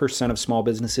 86% of small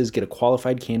businesses get a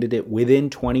qualified candidate within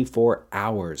 24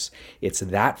 hours. It's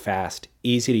that fast,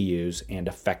 easy to use, and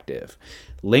effective.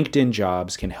 LinkedIn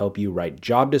Jobs can help you write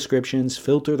job descriptions,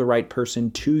 filter the right person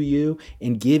to you,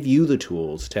 and give you the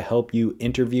tools to help you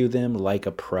interview them like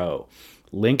a pro.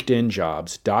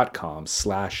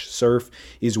 LinkedInjobs.com/surf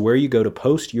is where you go to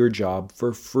post your job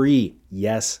for free.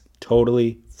 Yes,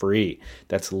 totally free.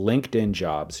 That's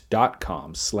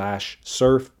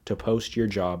LinkedInjobs.com/surf to post your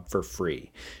job for free.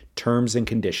 Terms and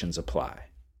conditions apply.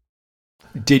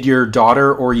 Did your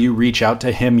daughter or you reach out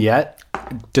to him yet?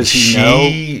 Does he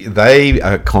know? They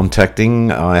are contacting.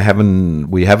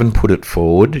 We haven't put it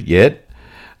forward yet.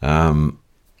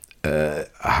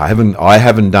 I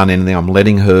haven't done anything. I'm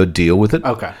letting her deal with it.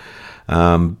 Okay.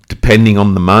 Depending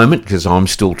on the moment, because I'm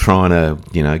still trying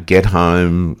to, get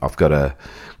home. I've got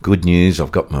good news.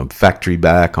 I've got my factory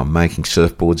back. I'm making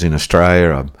surfboards in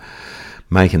Australia. I'm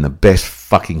making the best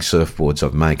fucking surfboards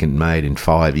I've made in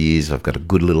 5 years. I've got a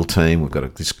good little team. We've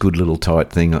got this good little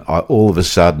tight thing. All of a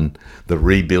sudden, the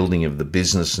rebuilding of the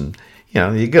business, and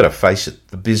you got to face it.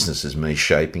 The business is me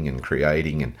shaping and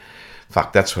creating, and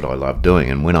fuck, that's what I love doing.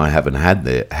 And when I haven't had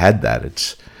that,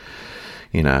 it's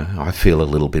I feel a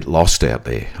little bit lost out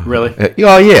there. Really?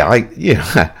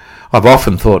 I've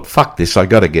often thought, fuck this, I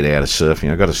got to get out of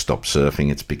surfing. I got to stop surfing.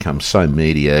 It's become so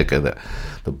mediocre that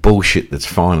the bullshit that's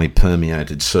finally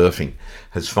permeated surfing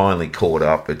has finally caught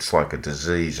up. It's like a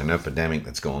disease, an epidemic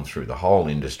that's gone through the whole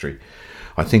industry.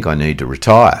 I think I need to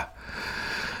retire.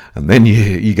 And then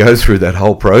you go through that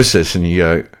whole process and you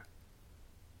go,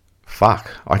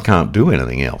 fuck, I can't do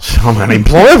anything else. I'm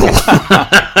unemployable.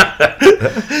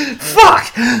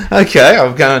 Fuck. Okay,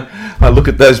 I look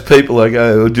at those people, I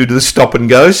go, do the stop and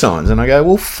go signs, and I go,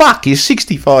 well, fuck, you're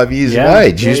 65 years of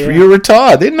age. You're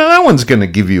retired. Then no one's going to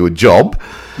give you a job.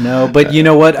 No, but you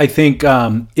know what? I think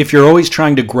if you're always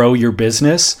trying to grow your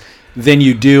business, then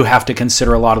you do have to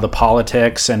consider a lot of the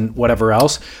politics and whatever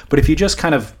else. But if you just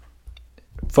kind of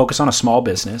focus on a small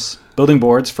business, building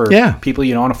boards for people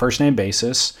on a first name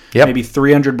basis, maybe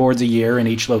 300 boards a year in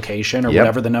each location or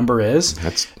whatever the number is,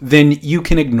 then you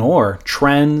can ignore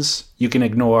trends, you can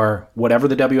ignore whatever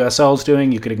the WSL is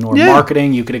doing, you can ignore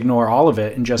marketing, you can ignore all of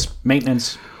it, and just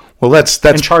maintenance. Well, that's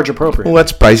and charge appropriately. Well,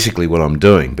 that's basically what I'm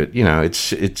doing. But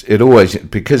it always,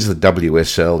 because the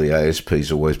WSL, the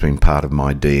ASP's always been part of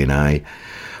my DNA.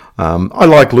 I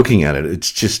like looking at it.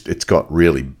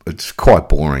 It's quite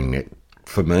boring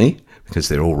for me, because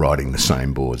they're all riding the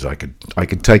same boards. I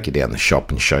could take you down the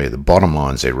shop and show you the bottom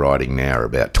lines they're riding now are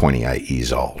about 28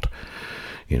 years old.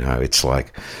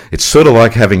 It's sort of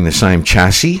like having the same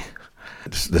chassis.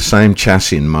 It's the same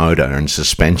chassis and motor and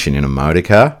suspension in a motor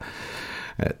car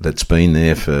that's been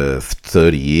there for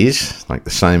 30 years, like the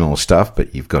same old stuff,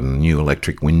 but you've got new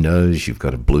electric windows, you've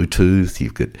got a Bluetooth,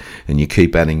 and you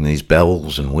keep adding these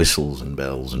bells and whistles and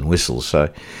bells and whistles.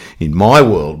 So in my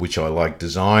world, which I like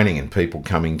designing, and people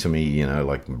coming to me,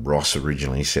 like Ross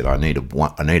originally said, I need a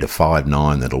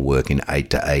 5.9 that'll work in 8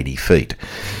 to 80 feet.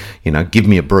 Give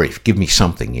me a brief, give me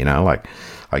something, like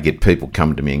I get people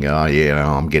come to me and go,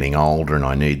 I'm getting older and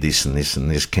I need this and this and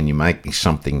this. Can you make me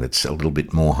something that's a little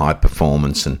bit more high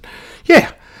performance? And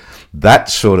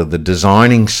that's sort of the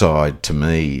designing side to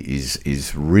me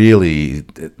is really,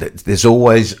 there's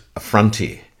always a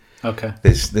frontier. Okay.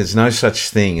 There's no such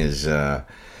thing as, I've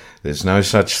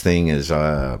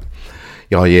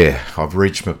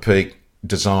reached my peak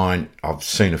design. I've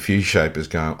seen a few shapers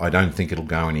go, I don't think it'll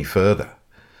go any further.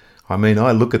 I mean,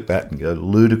 I look at that and go,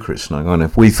 ludicrous. And I go,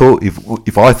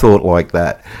 if I thought like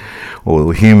that,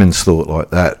 or humans thought like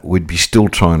that, we'd be still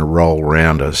trying to roll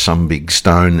around some big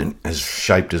stone as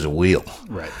shaped as a wheel.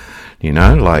 Right.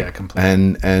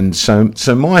 And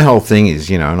so my whole thing is,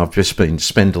 and I've just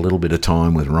spent a little bit of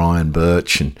time with Ryan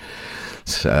Birch and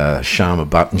Sharma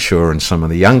Buttonshaw and some of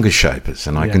the younger shapers,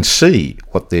 and I can see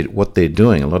what they're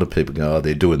doing. A lot of people go,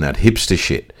 they're doing that hipster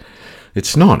shit.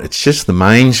 It's not. It's just the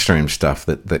mainstream stuff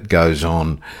that goes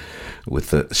on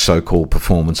with the so-called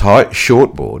performance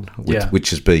shortboard,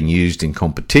 which is being used in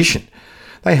competition.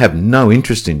 They have no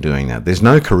interest in doing that. There's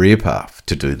no career path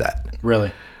to do that.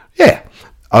 Really? Yeah.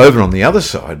 Over on the other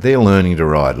side, they're learning to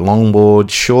ride longboards,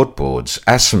 shortboards,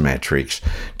 asymmetrics,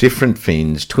 different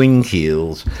fins, twin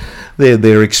keels.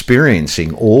 They're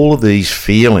experiencing all of these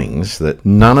feelings that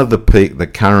none of the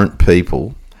current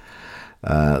people...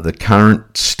 the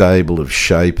current stable of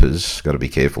shapers, got to be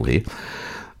careful here,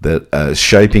 that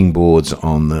shaping boards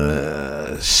on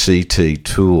the CT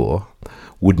Tour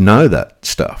would know that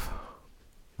stuff.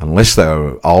 Unless they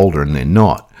were older, and they're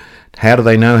not. How do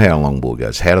they know how a longboard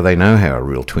goes? How do they know how a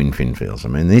real twin fin feels? I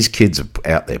mean, these kids are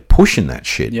out there pushing that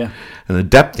shit and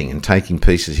adapting and taking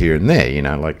pieces here and there.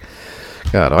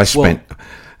 God, I spent...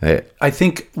 I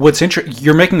think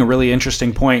you're making a really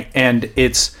interesting point, and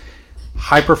it's...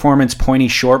 high-performance pointy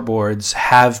shortboards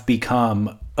have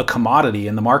become a commodity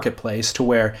in the marketplace, to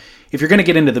where if you're going to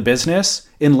get into the business,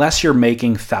 unless you're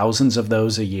making thousands of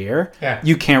those a year,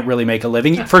 you can't really make a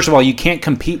living. First of all, you can't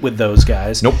compete with those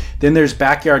guys. Nope. Then there's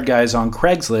backyard guys on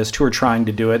Craigslist who are trying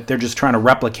to do it. They're just trying to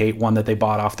replicate one that they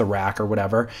bought off the rack or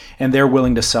whatever, and they're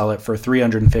willing to sell it for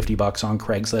 $350 on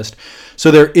Craigslist.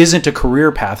 So there isn't a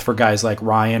career path for guys like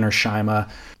Ryan or Shima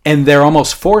And they're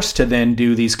almost forced to then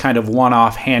do these kind of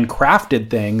one-off handcrafted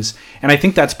things. And I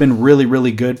think that's been really,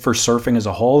 really good for surfing as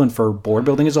a whole and for board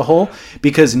building as a whole,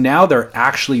 because now they're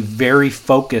actually very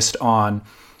focused on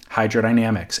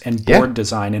hydrodynamics and board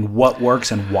design and what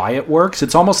works and why it works.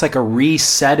 It's almost like a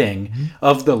resetting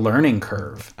of the learning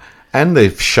curve. And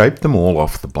they've shaped them all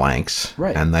off the blanks.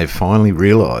 Right. And they've finally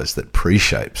realised that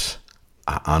pre-shapes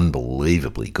are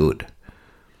unbelievably good.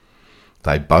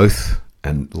 They both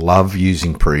love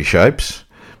using pre-shapes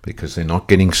because they're not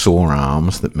getting sore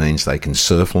arms. That means they can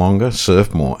surf longer,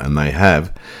 surf more, and they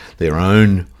have their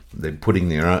own. They're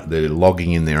they're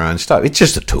logging in their own stuff. It's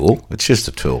just a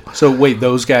tool. So wait,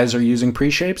 those guys are using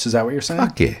pre-shapes? Is that what you're saying?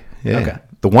 Fuck yeah. Okay.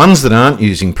 The ones that aren't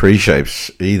using pre-shapes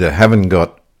either haven't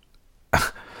got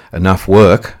enough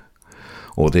work,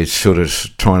 or they're sort of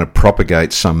trying to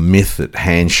propagate some myth that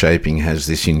hand shaping has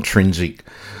this intrinsic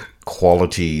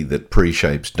quality that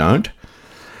pre-shapes don't.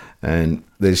 And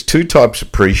there's two types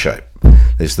of pre-shape.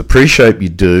 There's the pre-shape you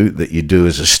do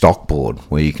as a stock board,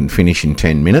 where you can finish in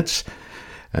 10 minutes.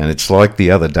 And it's like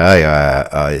the other day,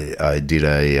 I did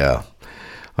a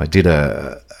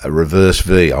reverse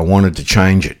V. I wanted to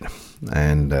change it,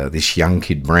 and this young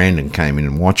kid Brandon came in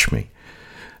and watched me,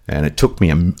 and it took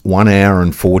me 1 hour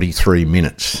and 43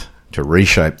 minutes to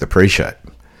reshape the pre-shape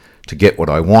to get what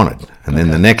I wanted. And then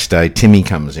the next day, Timmy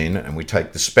comes in, and we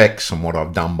take the specs on what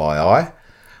I've done by eye.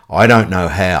 I don't know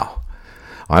how.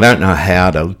 I don't know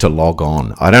how to log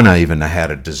on. I don't even know how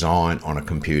to design on a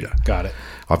computer. Got it.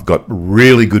 I've got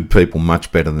really good people,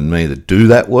 much better than me, that do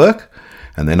that work.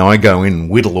 And then I go in and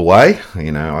whittle away.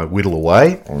 I whittle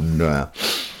away. And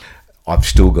I've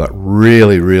still got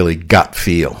really, really gut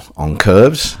feel on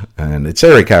curves. And it's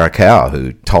Eric Arakawa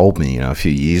who told me, a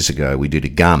few years ago, we did a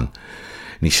gun.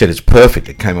 And he said, it's perfect.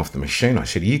 It came off the machine. I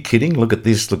said, are you kidding? Look at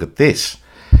this. Look at this.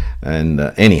 And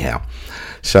anyhow...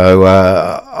 So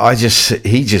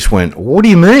he just went, what do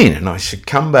you mean? And I said,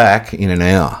 come back in an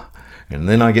hour. And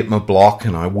then I get my block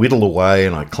and I whittle away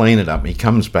and I clean it up. And he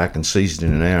comes back and sees it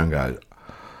in an hour and goes,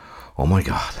 oh my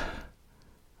God,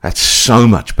 that's so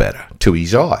much better, to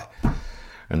his eye.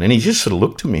 And then he just sort of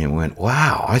looked at me and went,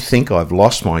 wow, I think I've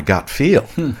lost my gut feel.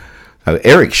 So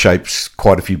Eric shapes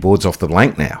quite a few boards off the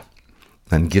blank now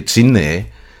and gets in there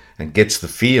and gets the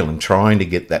feel and trying to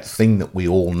get that thing that we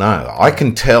all know. I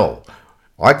can tell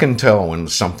when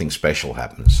something special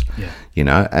happens,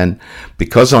 and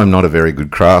because I'm not a very good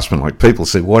craftsman, like people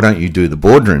say, why don't you do the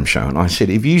boardroom show? And I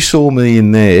said, if you saw me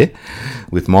in there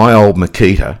with my old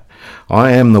Makita,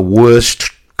 I am the worst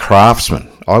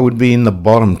craftsman. I would be in the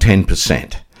bottom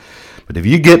 10%. But if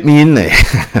you get me in there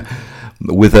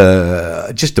with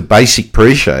just a basic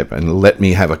pre-shape and let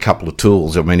me have a couple of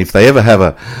tools, I mean, if they ever have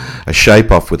a shape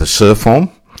off with a surf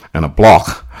form and a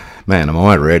block, man, am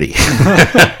I ready?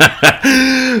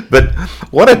 But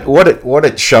what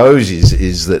it shows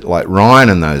is that, like Ryan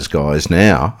and those guys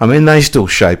now, I mean, they still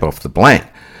shape off the blank,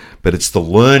 but it's the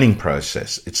learning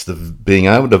process. It's the being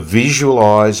able to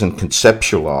visualize and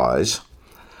conceptualize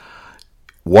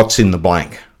what's in the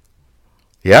blank.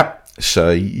 Yeah.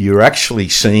 So you're actually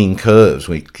seeing curves.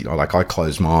 Like I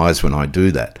close my eyes when I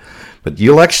do that. But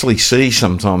you'll actually see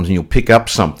sometimes, and you'll pick up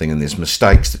something, and there's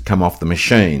mistakes that come off the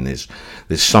machine. There's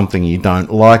something you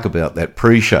don't like about that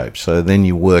pre-shape. So then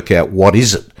you work out what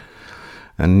is it.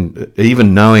 And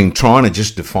even trying to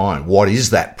just define what is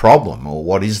that problem or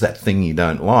what is that thing you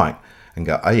don't like, and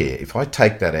go, oh yeah, if I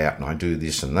take that out and I do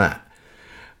this and that.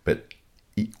 But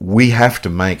we have to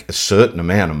make a certain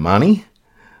amount of money,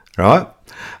 right?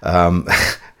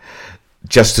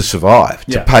 Just to survive,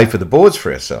 to pay for the boards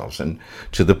for ourselves. And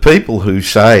to the people who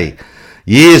say,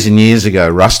 years and years ago,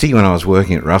 Rusty, when I was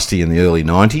working at Rusty in the early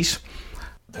 90s,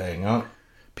 hang on.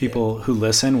 People who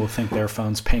listen will think their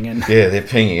phone's pinging. Yeah, they're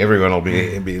pinging. Everyone will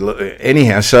be...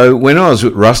 Anyhow, so when I was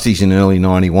at Rusty's in early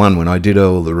 91, when I did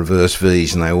all the reverse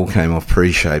Vs and they all came off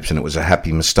pre-shapes, and it was a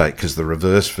happy mistake because the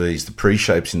reverse Vs, the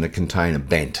pre-shapes in the container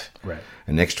bent. Right.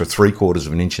 An extra 3/4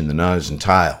 of an inch in the nose and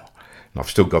tail. I've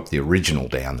still got the original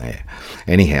down there.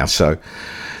 Anyhow, so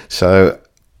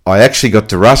I actually got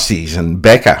to Rusty's, and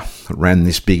Becca ran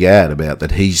this big ad about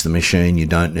that he's the machine, you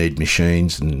don't need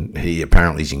machines, and he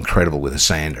apparently is incredible with a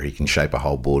sander. He can shape a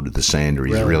whole board with a sander.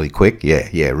 He's really quick.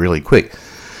 Yeah, really quick.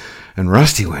 And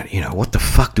Rusty went, what the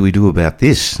fuck do we do about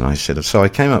this? And I said, so I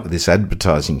came up with this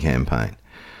advertising campaign.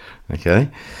 Okay?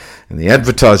 And the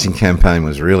advertising campaign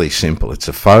was really simple. It's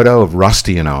a photo of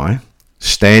Rusty and I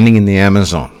standing in the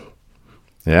Amazon.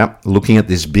 Yeah, looking at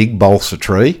this big balsa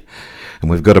tree, and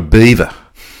we've got a beaver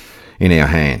in our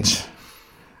hands.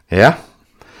 Yeah,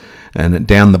 and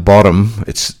down the bottom,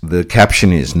 the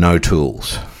caption is "No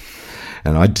tools,"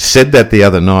 And I said that the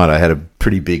other night. I had a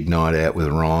pretty big night out with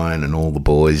Ryan and all the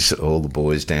boys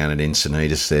down at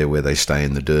Encinitas there where they stay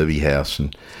in the Derby house.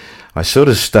 And I sort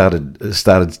of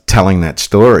started telling that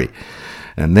story.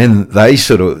 And then they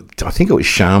sort of, I think it was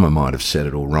Sharma might have said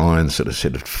it, or Ryan sort of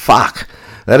said, fuck,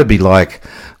 that'd be like,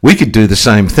 we could do the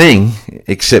same thing,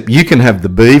 except you can have the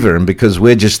beaver, and because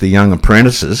we're just the young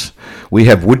apprentices, we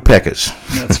have woodpeckers.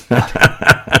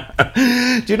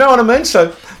 Do you know what I mean?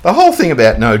 So the whole thing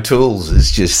about no tools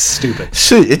is just stupid.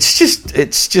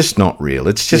 It's just not real.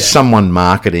 It's just someone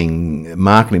marketing.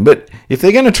 But if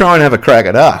they're going to try and have a crack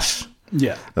at us,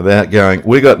 about going,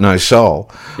 we got no soul.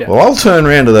 Yeah. Well, I'll turn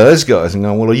around to those guys and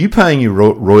go, well, are you paying your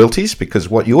royalties? Because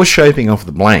what you're shaping off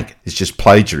the blank is just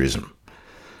plagiarism.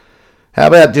 How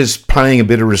about just paying a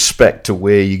bit of respect to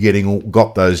where you're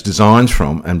got those designs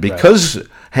from? And because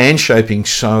hand shaping's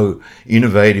so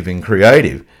innovative and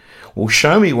creative, well,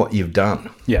 show me what you've done.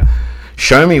 Yeah.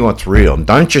 Show me what's real. And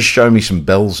don't just show me some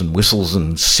bells and whistles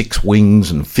and 6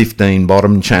 wings and 15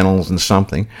 bottom channels and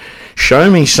something. Show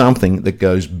me something that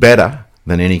goes better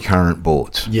than any current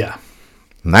boards. Yeah.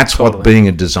 And that's what being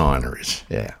a designer is.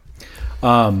 Yeah.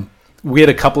 We had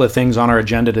a couple of things on our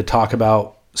agenda to talk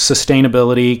about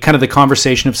sustainability, kind of the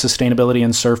conversation of sustainability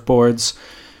and surfboards,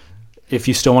 if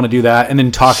you still want to do that, and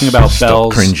then talking about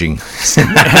bells. Stop cringing.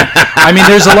 I mean,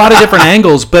 there's a lot of different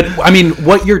angles, but I mean,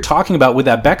 what you're talking about with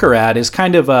that Becker ad is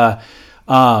kind of a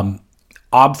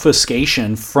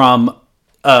obfuscation from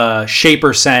a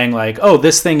shaper saying like, oh,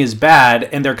 this thing is bad,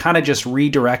 and they're kind of just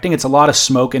redirecting. It's a lot of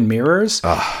smoke and mirrors.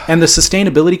 And the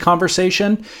sustainability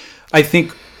conversation, I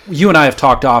think you and I have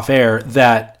talked off air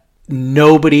that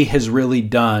nobody has really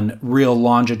done real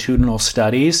longitudinal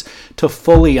studies to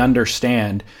fully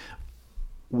understand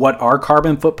what our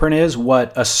carbon footprint is,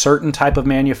 what a certain type of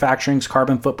manufacturing's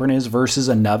carbon footprint is versus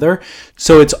another.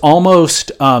 So it's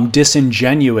almost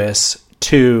disingenuous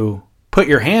to put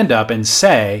your hand up and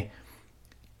say,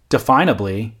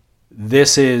 definably,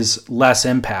 this is less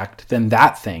impact than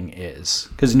that thing is,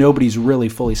 because nobody's really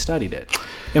fully studied it.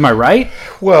 Am I right?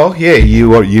 Well, yeah,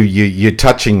 you're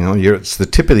touching on it's the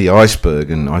tip of the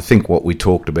iceberg, and I think what we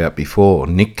talked about before.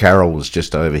 Nick Carroll was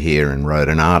just over here and wrote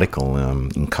an article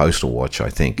in Coastal Watch, I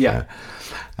think,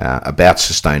 about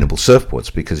sustainable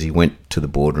surfboards, because he went to the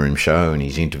Boardroom show and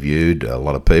he's interviewed a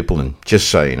lot of people. And just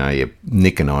so you know,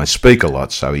 Nick and I speak a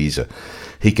lot, so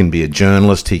he can be a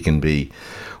journalist, he can be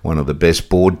one of the best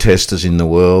board testers in the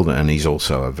world, and he's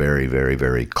also a very, very,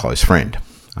 very close friend.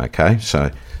 Okay,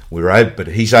 so but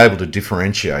he's able to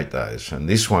differentiate those. And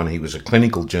this one, he was a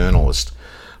clinical journalist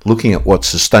looking at what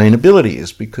sustainability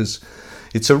is, because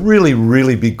it's a really,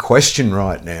 really big question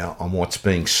right now on what's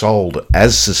being sold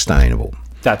as sustainable.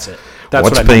 That's it. That's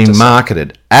what's being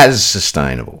marketed as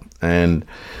sustainable. And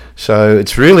so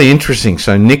it's really interesting.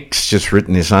 So Nick's just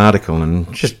written this article,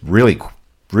 and just really,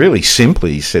 really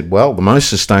simply he said, well, the most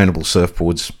sustainable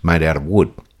surfboard's made out of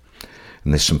wood.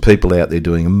 And there's some people out there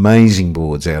doing amazing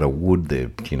boards out of wood. They're,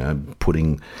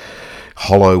 putting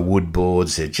hollow wood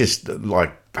boards. They're just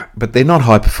but they're not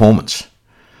high performance.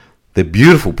 They're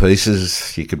beautiful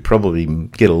pieces. You could probably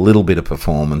get a little bit of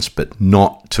performance, but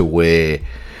not to where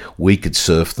we could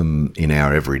surf them in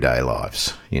our everyday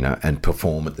lives, and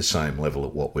perform at the same level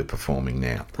at what we're performing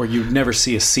now. Or you'd never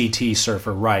see a CT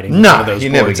surfer riding one of those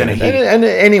boards in a heat. And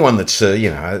anyone that's,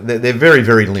 they're very,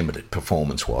 very limited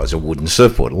performance-wise, a wooden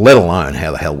surfboard, let alone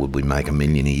how the hell would we make $1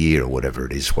 million a year or whatever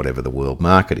it is, whatever the world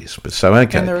market is. But so,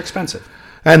 okay. And they're expensive.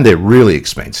 And they're really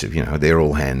expensive, they're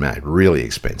all handmade, really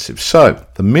expensive. So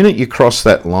the minute you cross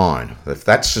that line, if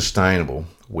that's sustainable,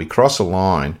 we cross a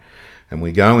line and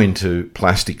we go into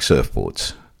plastic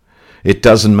surfboards. It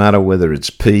doesn't matter whether it's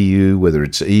PU, whether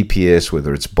it's EPS,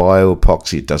 whether it's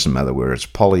bio-epoxy, it doesn't matter whether it's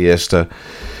polyester,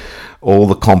 all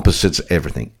the composites,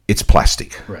 everything. It's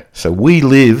plastic. Right. So we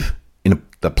live in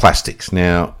the plastics.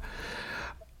 Now,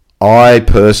 I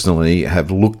personally have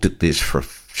looked at this for a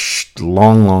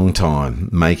long, long time,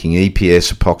 making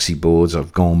EPS epoxy boards.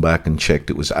 I've gone back and checked.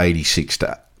 It was 86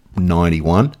 to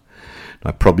 91.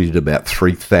 I probably did about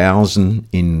 3,000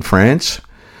 in France.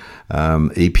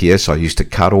 EPS, I used to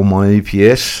cut all my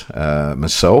EPS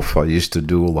myself. I used to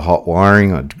do all the hot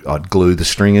wiring. I'd glue the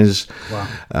stringers.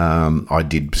 Wow. I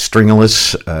did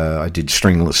stringerless. I did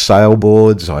stringerless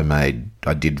sailboards.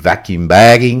 I did vacuum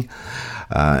bagging.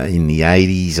 In the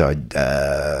 80s,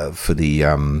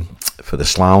 for the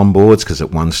slalom boards, because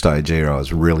at one stage here I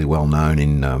was really well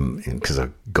known because I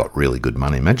got really good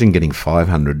money. Imagine getting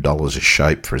 $500 a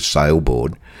shape for a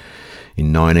sailboard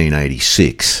in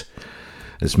 1986,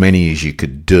 as many as you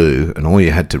could do, and all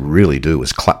you had to really do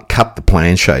was cut the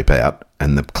plan shape out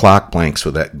and the Clark blanks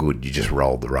were that good, you just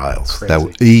rolled the rails. Crazy. They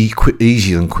were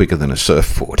easier and quicker than a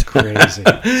surfboard. Crazy.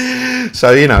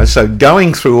 So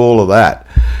going through all of that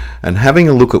and having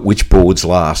a look at which boards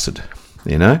lasted,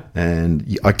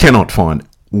 and I cannot find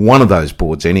one of those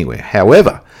boards anywhere.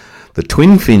 However, the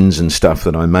twin fins and stuff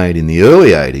that I made in the early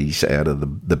 80s out of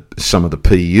some of the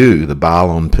PU, the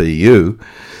Barlon PU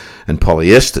and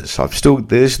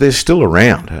polyesters, they're still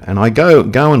around. And I go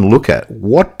and look at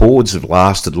what boards have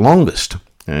lasted longest.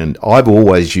 And I've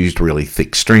always used really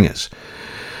thick stringers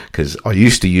because I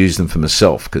used to use them for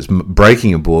myself, because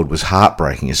breaking a board was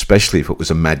heartbreaking, especially if it was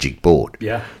a magic board.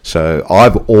 Yeah. So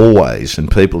I've always,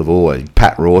 and people have always,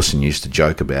 Pat Rawson used to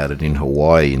joke about it in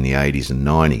Hawaii in the 80s and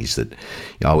 90s, that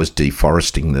I was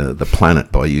deforesting the planet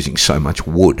by using so much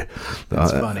wood.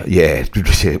 That's funny. Yeah,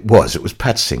 it was. It was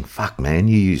Pat saying, fuck, man,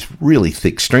 you use really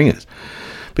thick stringers.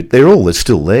 But they're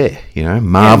still there,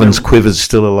 Marvin's Quiver's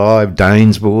still alive,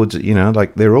 Dane's boards,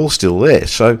 they're all still there.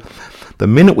 So the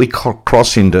minute we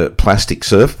cross into plastic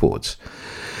surfboards,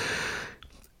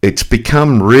 it's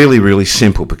become really, really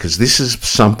simple, because this is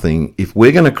something, if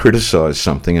we're going to criticise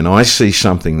something and I see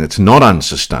something that's not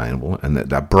unsustainable and that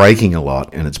they're breaking a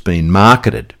lot and it's been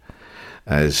marketed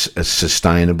as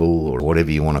sustainable or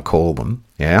whatever you want to call them,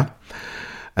 yeah,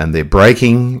 and they're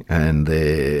breaking and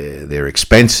they're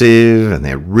expensive and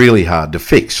they're really hard to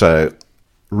fix. So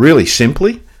really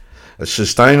simply, a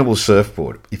sustainable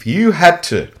surfboard, if you had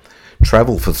to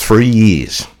travel for 3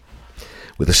 years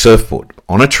with a surfboard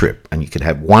on a trip and you could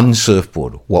have one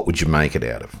surfboard, what would you make it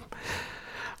out of?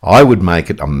 I would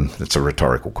make it, that's a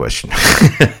rhetorical question.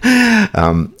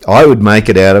 I would make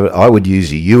it out of it, I would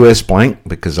use a US blank,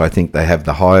 because I think they have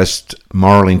the highest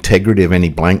moral integrity of any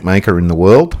blank maker in the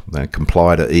world. They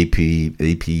comply to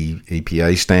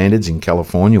EPA standards in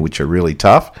California, which are really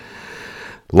tough.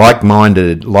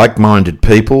 Like-minded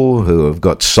people who have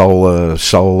got solar.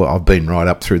 I've been right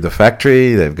up through the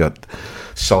factory. They've got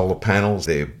solar panels.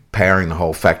 They're powering the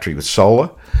whole factory with solar.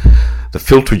 The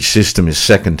filtrage system is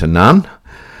second to none.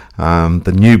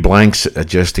 The new blanks are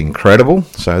just incredible.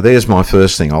 So there's my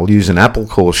first thing. I'll use an apple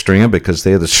core stringer because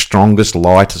they're the strongest,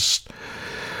 lightest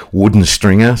wooden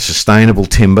stringer, sustainable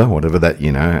timber, whatever that,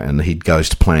 and he goes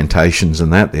to plantations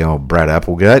and that, the old Brad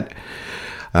Applegate.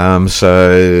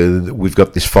 So we've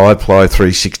got this 5-ply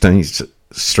 3/16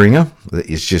 stringer that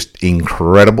is just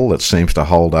incredible. It seems to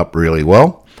hold up really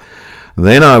well.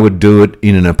 Then I would do it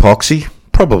in an epoxy,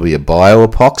 probably a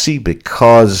bio-epoxy,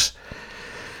 because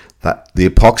the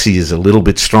epoxy is a little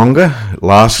bit stronger, it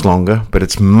lasts longer, but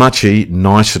it's much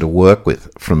nicer to work with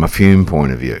from a fume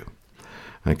point of view.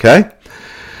 Okay?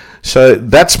 So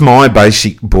that's my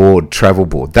basic board, travel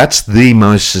board. That's the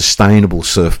most sustainable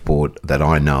surfboard that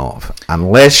I know of.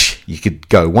 Unless you could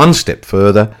go one step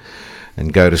further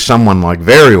and go to someone like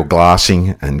Varial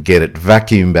Glassing and get it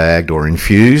vacuum bagged or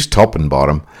infused, top and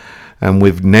bottom. And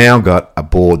we've now got a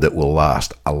board that will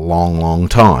last a long, long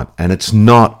time. And it's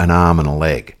not an arm and a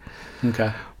leg.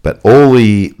 Okay. But all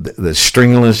the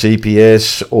stringless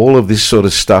EPS, all of this sort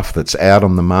of stuff that's out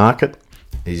on the market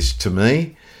is, to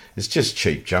me, it's just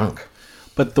cheap junk.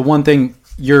 But the one thing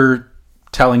you're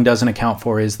telling doesn't account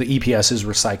for is the EPS is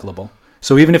recyclable.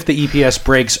 So even if the EPS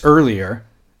breaks earlier,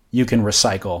 you can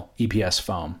recycle EPS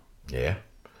foam. Yeah.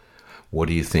 What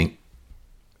do you think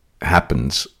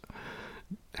happens?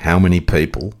 How many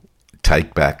people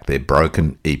take back their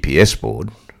broken EPS board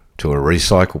to a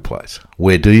recycle place?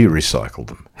 Where do you recycle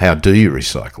them? How do you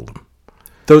recycle them?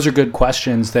 Those are good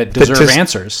questions that deserve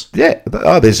answers. Yeah,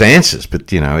 there's answers,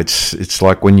 but it's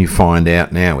like when you find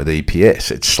out now with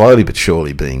EPS, it's slowly but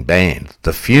surely being banned.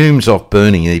 The fumes off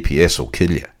burning EPS will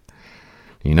kill you.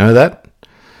 You know that?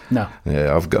 No.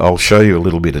 Yeah, I'll show you a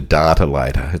little bit of data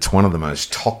later. It's one of the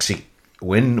most toxic.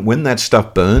 When that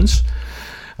stuff burns,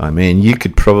 I mean,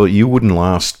 you wouldn't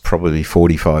last probably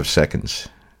 45 seconds,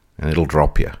 and it'll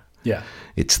drop you. Yeah.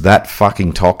 It's that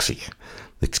fucking toxic.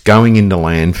 It's going into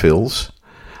landfills.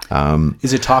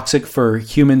 Is it toxic for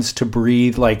humans to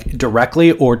breathe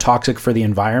directly, or toxic for the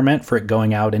environment for it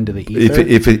going out into the ether?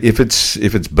 If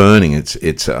it's burning,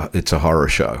 it's a horror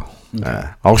show. Okay.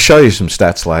 I'll show you some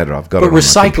stats later. I've got. But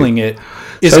recycling it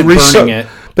isn't burning it.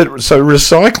 But so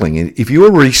recycling it. If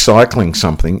you're recycling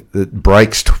something that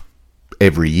breaks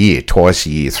every year, twice a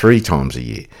year, 3 times a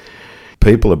year,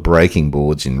 people are breaking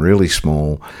boards in really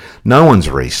small. No one's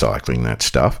recycling that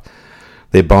stuff.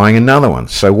 They're buying another one.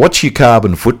 So what's your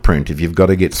carbon footprint if you've got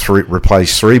to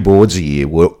replace 3 boards a year,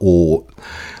 or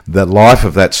the life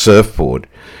of that surfboard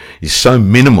is so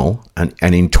minimal, and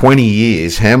in 20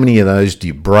 years, how many of those do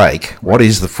you break? What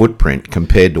is the footprint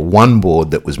compared to one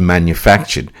board that was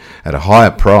manufactured at a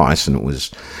higher price, and it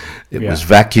was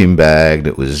vacuum bagged,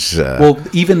 it was... well,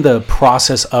 even the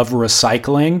process of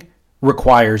recycling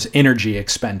requires energy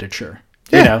expenditure.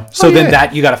 Yeah. You know, so then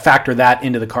that you got to factor that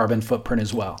into the carbon footprint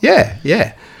as well.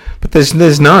 Yeah. But it's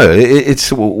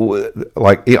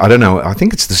like, I don't know, I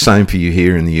think it's the same for you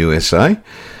here in the USA.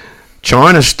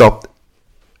 China stopped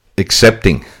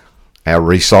accepting our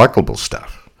recyclable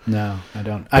stuff. No, I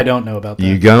don't know about that.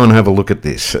 You go and have a look at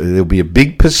this. There'll be a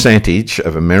big percentage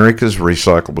of America's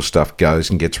recyclable stuff goes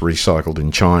and gets recycled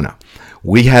in China.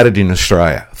 We had it in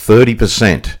Australia,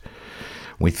 30%.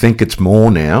 We think it's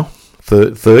more now.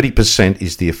 30%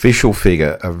 is the official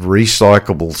figure of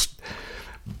recyclable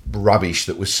rubbish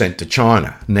that was sent to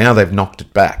China. Now they've knocked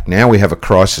it back. Now we have a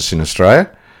crisis in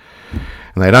Australia,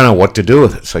 and they don't know what to do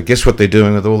with it. So guess what they're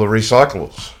doing with all the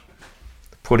recyclables?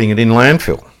 Putting it in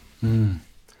landfill.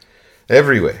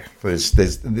 Everywhere. This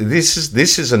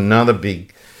is another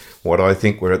big... What I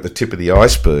think we're at the tip of the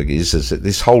iceberg is that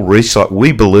this whole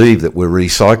we believe that we're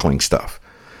recycling stuff.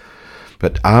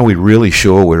 But are we really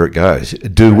sure where it goes?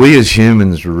 Do we as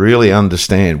humans really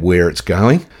understand where it's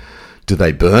going? Do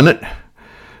they burn it?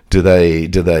 Do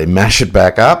they mash it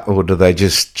back up? Or do they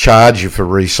just charge you for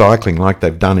recycling like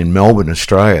they've done in Melbourne,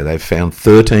 Australia? They've found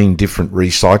 13 different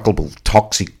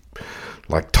toxic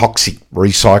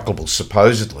recyclables,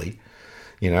 supposedly,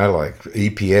 like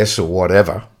EPS or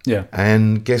whatever. Yeah.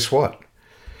 And guess what?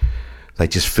 They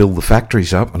just fill the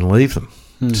factories up and leave them.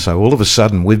 So all of a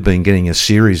sudden, we've been getting a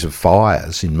series of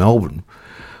fires in Melbourne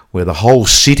where the whole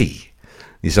city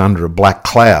is under a black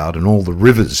cloud and all the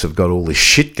rivers have got all this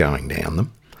shit going down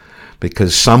them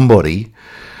because somebody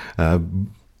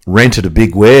rented a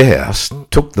big warehouse,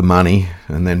 took the money,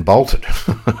 and then bolted.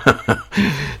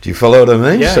 Do you follow what I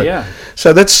mean? Yeah.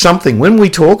 So that's something, when we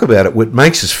talk about it, what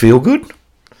makes us feel good?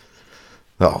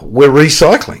 Oh, we're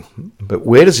recycling. But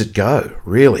where does it go,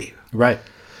 really? Right.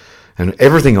 And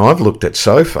everything I've looked at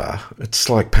so far, it's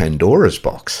like Pandora's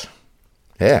box.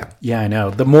 Yeah. Yeah, I know.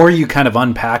 The more you kind of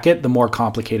unpack it, the more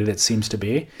complicated it seems to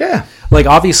be. Yeah. Like,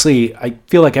 obviously, I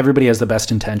feel like everybody has the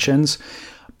best intentions,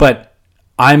 but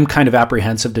I'm kind of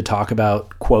apprehensive to talk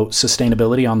about, quote,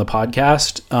 sustainability on the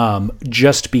podcast,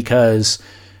 just because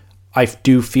I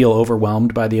do feel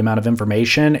overwhelmed by the amount of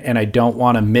information, and I don't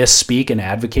want to misspeak and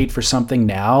advocate for something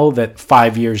now that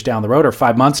 5 years down the road or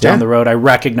 5 months down the road, I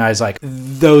recognize like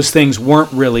those things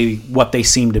weren't really what they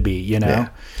seem to be, Yeah.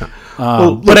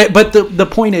 But the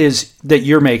point is that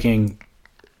you're making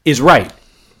is right.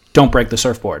 Don't break the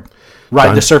surfboard.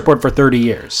 Ride the surfboard for 30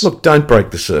 years. Look, don't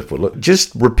break the surfboard. Look,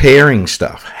 just repairing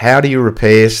stuff. How do you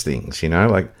repair things?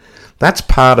 Like that's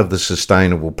part of the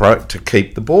sustainable to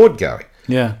keep the board going.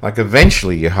 Yeah. Like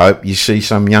eventually you hope you see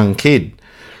some young kid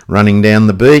running down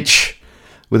the beach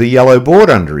with a yellow board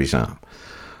under his arm.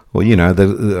 Well,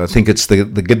 I think it's the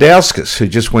Gdauskas who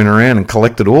just went around and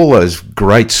collected all those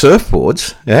great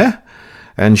surfboards,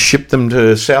 and shipped them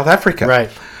to South Africa. Right.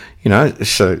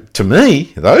 So to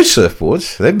me, those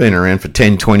surfboards, they've been around for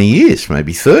 10, 20 years,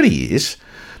 maybe 30 years,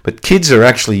 but kids are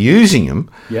actually using them.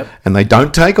 Yep. And they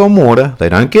don't take on water. They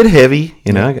don't get heavy.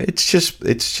 It's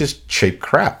just cheap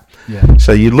crap. Yeah.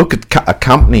 So you look at a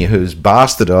company who's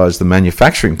bastardized the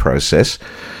manufacturing process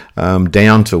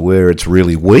down to where it's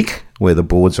really weak, where the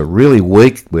boards are really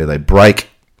weak, where they break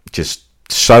just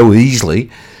so easily,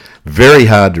 very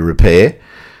hard to repair.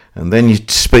 And then you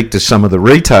speak to some of the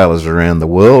retailers around the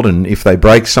world, and if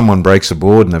someone breaks a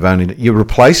board and you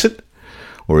replace it,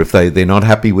 or if they're not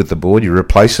happy with the board, you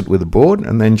replace it with a board,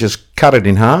 and then just cut it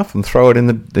in half and throw it in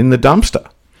the dumpster.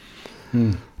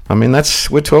 I mean,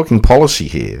 we're talking policy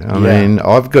here. I mean,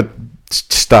 I've got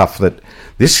stuff that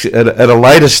at a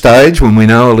later stage when we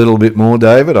know a little bit more,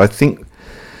 David, I think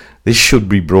this should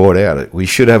be brought out. We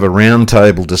should have a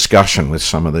roundtable discussion with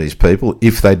some of these people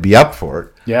if they'd be up for it.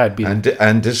 Yeah, it'd be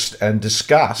and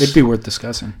discuss. It'd be worth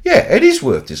discussing. Yeah, it is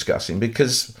worth discussing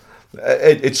because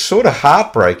it's sort of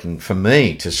heartbreaking for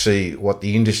me to see what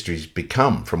the industry's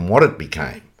become from what it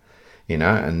became.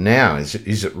 And now is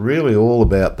it really all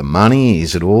about the money?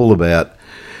 Is it all about,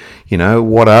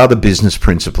 what are the business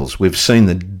principles? We've seen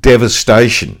the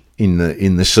devastation in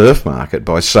the surf market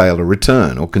by sale or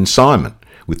return or consignment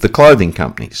with the clothing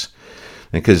companies,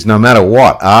 because no matter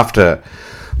what, after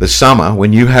the summer,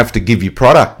 when you have to give your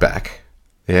product back,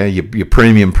 your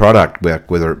premium product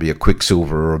back, whether it be a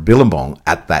Quicksilver or a Billabong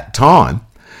at that time,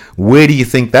 where do you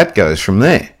think that goes from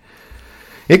there?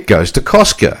 It goes to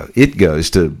Costco. It goes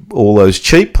to all those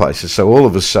cheap places. So all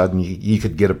of a sudden, you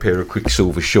could get a pair of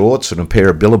Quicksilver shorts and a pair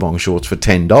of Billabong shorts for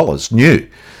 $10 new.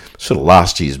 sort of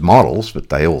last year's models, but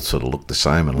they all sort of look the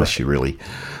same unless you're really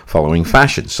following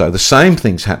fashion. So the same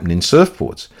thing's happened in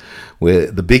surfboards,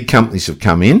 where the big companies have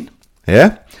come in,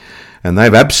 yeah, and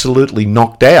they've absolutely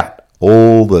knocked out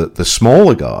all the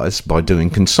smaller guys by doing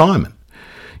consignment,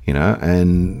 you know,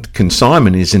 and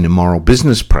consignment is an immoral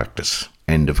business practice,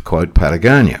 end of quote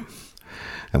Patagonia.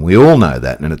 And we all know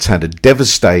that, and it's had a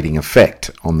devastating effect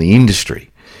on the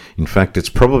industry. In fact, it's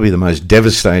probably the most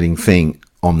devastating thing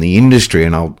on the industry,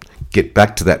 and I'll get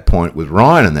back to that point with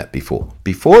Ryan and that before.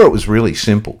 Before, it was really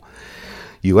simple.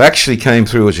 You actually came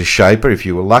through as a shaper. If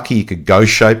you were lucky, you could go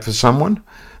shape for someone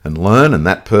and learn, and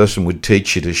that person would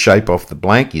teach you to shape off the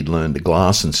blank. You'd learn to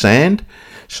glass and sand,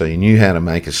 so you knew how to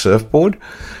make a surfboard.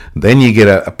 Then you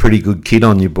get a pretty good kit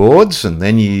on your boards, and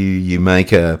then you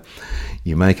make a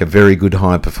very good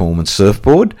high-performance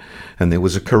surfboard, and there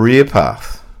was a career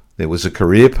path.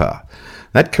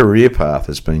 That career path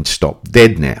has been stopped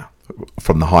dead now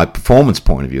from the high-performance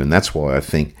point of view, and that's why I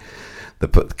think the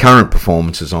current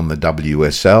performances on the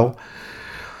WSL.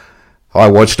 I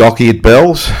watched Occy at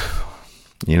Bells.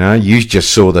 You know, you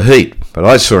just saw the heat, but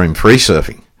I saw him free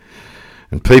surfing,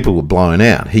 and people were blown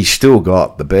out. He still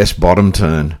got the best bottom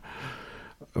turn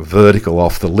vertical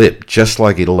off the lip, just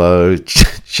like Italo,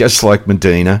 just like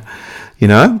Medina, you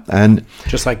know, and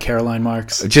just like Caroline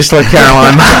Marks.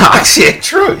 Yeah,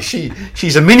 true.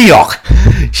 She's a mini-ock.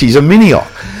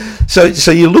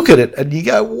 So you look at it and you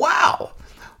go,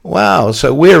 wow.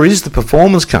 So where is the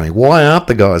performance coming? Why aren't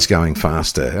the guys going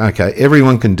faster? Okay,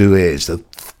 everyone can do airs.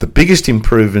 The biggest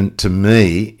improvement to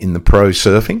me in the pro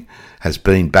surfing has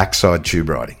been backside tube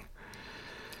riding.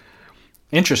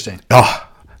 Interesting.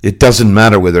 It doesn't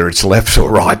matter whether it's left or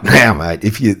right now, mate.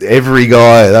 Every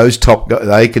guy, those top guys,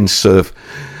 they can surf.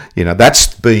 You know,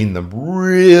 that's been the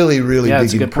really, really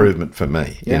big improvement for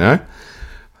me, you know.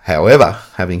 However,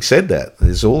 having said that,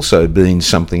 there's also been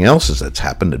something else that's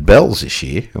happened at Bells this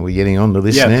year. Are we getting on to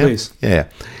this now? Yeah, please. Yeah.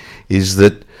 Is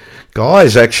that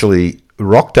guys actually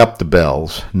rocked up the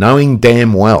Bells knowing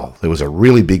damn well there was a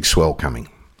really big swell coming,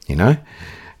 you know.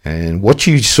 And what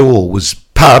you saw was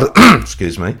part of,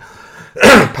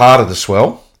 part of the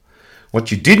swell.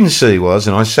 What you didn't see was,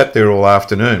 and I sat there all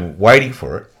afternoon waiting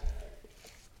for it,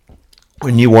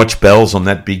 when you watch Bells on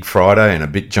that big Friday and a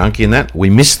bit junky and that,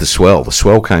 we missed the swell. The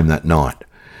swell came that night.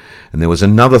 And there was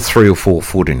another 3 or 4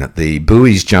 foot in it. The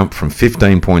buoys jumped from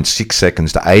 15.6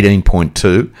 seconds to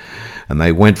 18.2, and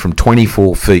they went from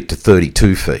 24 feet to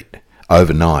 32 feet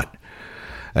overnight.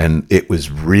 And it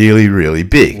was really, really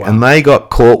big. Wow. And they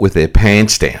got caught with their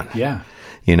pants down. Yeah.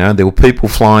 You know, there were people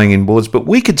flying in boards, but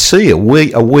we could see a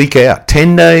week out,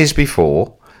 10 days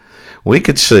before, we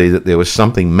could see that there was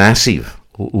something massive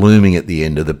looming at the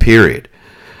end of the period.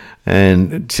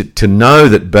 And to know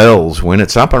that Bells, when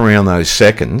it's up around those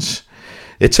seconds,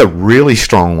 it's a really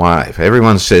strong wave.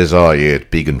 Everyone says, oh yeah, it's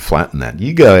big and flat and that.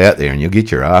 You go out there and you'll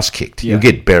get your ass kicked. Yeah. You'll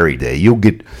get buried there. You'll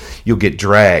get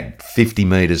dragged 50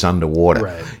 metres underwater.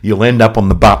 Right. You'll end up on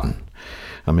the button.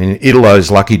 I mean,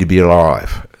 Italo's lucky to be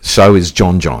alive. So is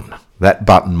John. That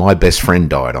button, my best friend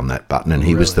died on that button, and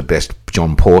he was the best,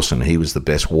 John Pawson, he was the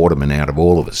best waterman out of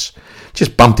all of us.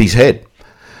 Just bumped his head.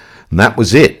 And that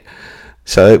was it.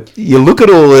 So you look at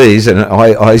all these, and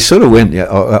I sort of went,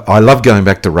 I love going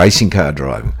back to racing car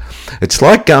driving. It's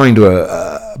like going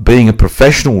to being a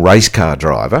professional race car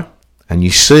driver, and you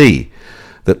see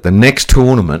that the next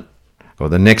tournament or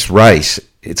the next race,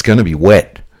 it's going to be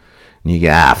wet. And you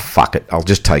go, fuck it, I'll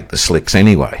just take the slicks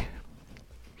anyway.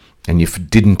 And you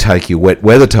didn't take your wet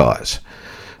weather tyres.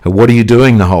 What are you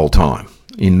doing the whole time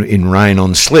in rain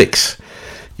on slicks?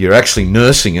 You're actually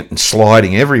nursing it and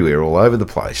sliding everywhere all over the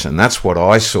place. And that's what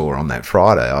I saw on that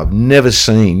Friday. I've never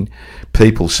seen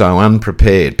people so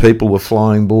unprepared. People were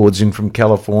flying boards in from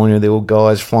California. There were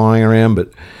guys flying around.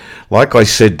 But like I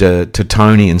said to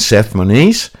Tony and Seth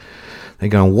Moniz, they're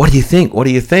going, what do you think? What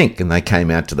do you think? And they came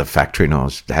out to the factory, and I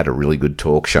had a really good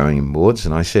talk showing them boards.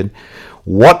 And I said,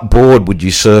 what board would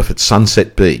you surf at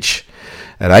Sunset Beach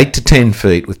at 8 to 10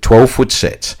 feet with 12-foot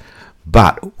sets,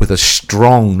 but with a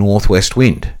strong northwest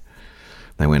wind?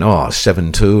 They went,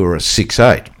 7.2 or a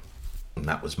 6.8. And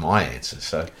that was my answer.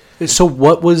 So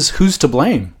who's to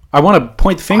blame? I want to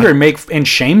point the finger and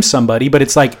shame somebody, but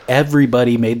it's like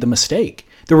everybody made the mistake.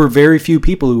 There were very few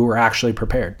people who were actually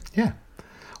prepared. Yeah.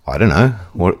 I don't know.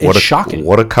 It's shocking.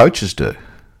 What do coaches do?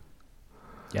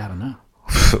 Yeah, I don't know.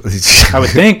 I would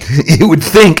think. You would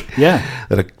think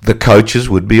that the coaches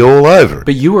would be all over it.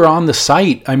 But you were on the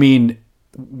site. I mean,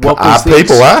 what was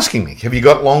people asking me, have you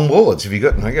got long boards? Have you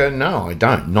got? And I go, no, I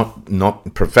don't.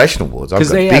 Not professional boards. I've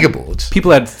got bigger boards.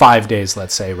 People had 5 days,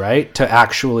 let's say, right, to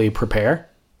actually prepare.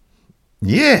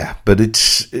 Yeah, but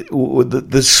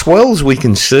the swells we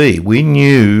can see. We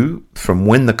knew from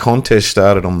when the contest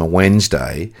started on the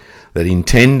Wednesday that in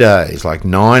 10 days, like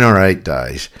 9 or 8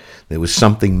 days, there was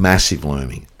something massive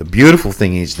looming. The beautiful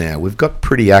thing is now we've got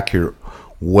pretty accurate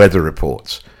weather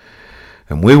reports.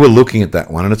 And we were looking at that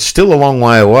one, and it's still a long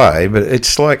way away, but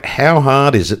it's like, how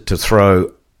hard is it to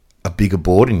throw a bigger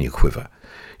board in your quiver?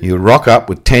 You rock up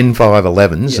with 10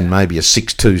 5-11s and maybe a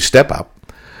 6-2 step up.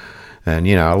 And,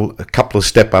 you know, a couple of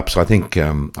step ups. I think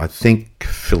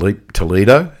Philippe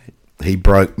Toledo, he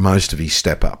broke most of his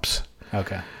step ups.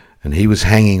 Okay. And he was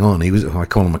hanging on. I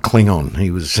call him a Klingon.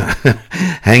 He was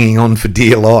hanging on for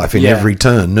dear life in every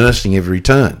turn, nursing every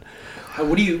turn.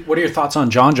 What are your thoughts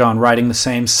on John riding the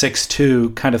same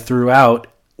 6-2 kind of throughout?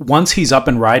 Once he's up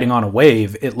and riding on a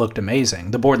wave, it looked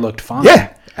amazing. The board looked fine.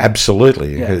 Yeah,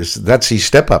 absolutely. Because that's his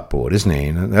step-up board, isn't he?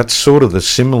 And that's sort of the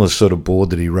similar sort of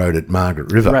board that he rode at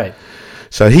Margaret River. Right.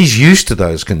 So he's used to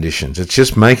those conditions. It's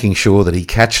just making sure that he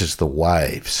catches the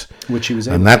waves. Which he was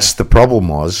able And that's the problem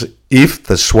was, if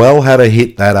the swell had a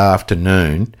hit that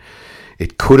afternoon,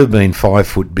 it could have been 5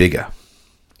 foot bigger.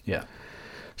 Yeah.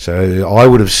 So I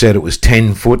would have said it was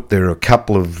 10 foot. There are a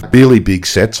couple of really big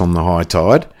sets on the high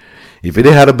tide. If it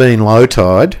had been low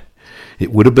tide,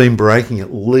 it would have been breaking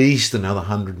at least another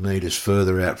 100 metres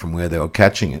further out from where they were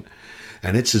catching it.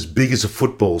 And it's as big as a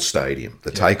football stadium,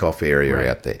 the takeoff area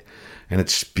out there. And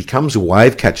it becomes a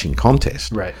wave-catching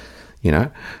contest. Right. You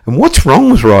know? And what's wrong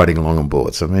with riding along on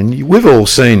boards? I mean, we've all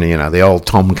seen, you know, the old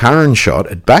Tom Curran shot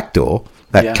at backdoor,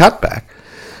 that cutback.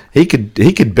 He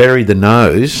could bury the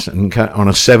nose and cut on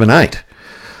a 7-8.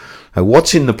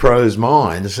 What's in the pros'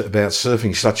 minds about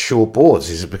surfing such short boards?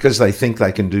 Is it because they think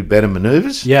they can do better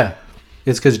manoeuvres? Yeah.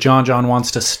 It's because John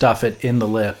wants to stuff it in the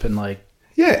lip and like...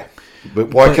 Yeah.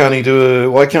 But why can't he do it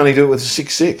with a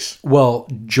 6.6? Well,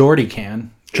 Geordie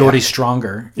can. Geordie's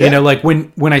stronger. Yeah. You know, like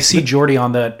when I see Geordie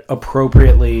on that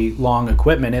appropriately long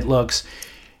equipment, it looks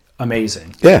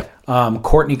amazing. Yeah.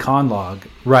 Courtney Conlog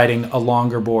riding a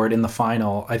longer board in the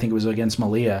final, I think it was against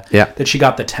Malia, that she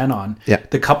got the 10 on. Yeah.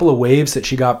 The couple of waves that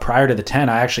she got prior to the 10,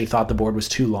 I actually thought the board was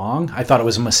too long. I thought it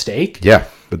was a mistake. Yeah,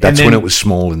 but that's when it was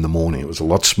small in the morning. It was a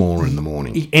lot smaller in the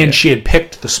morning. And she had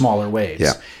picked the smaller waves.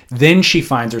 Yeah. Then she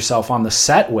finds herself on the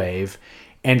set wave,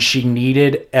 and she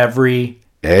needed every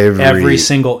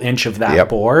single inch of that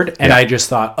board. And I just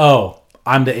thought, oh,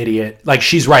 I'm the idiot. Like,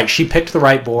 she's right. She picked the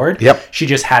right board. Yep. She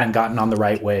just hadn't gotten on the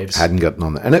right waves. Hadn't gotten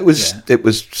on that. And it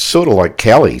was sort of like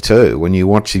Kelly, too, when you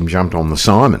watched him jump on the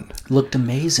Simon. Looked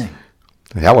amazing.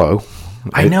 Hello.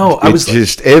 I know. I was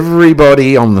just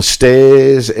everybody on the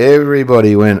stairs,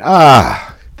 everybody went,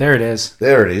 there it is.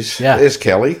 There it is. Yeah. There's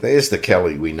Kelly. There's the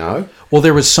Kelly we know. Well,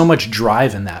 there was so much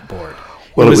drive in that board.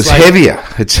 Well, it was like, heavier.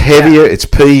 It's heavier. It's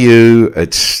PU.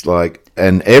 It's like,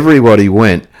 and everybody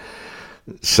went.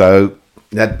 So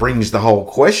that brings the whole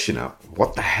question up.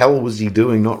 What the hell was he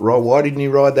doing not right? Why didn't he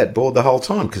ride that board the whole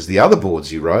time? Because the other boards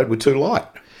he rode were too light.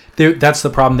 That's the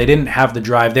problem. They didn't have the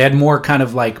drive. They had more kind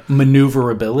of like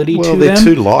maneuverability to them. Well, they're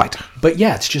too light. But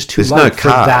yeah, it's just too light for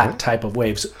that type of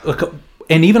waves. Look,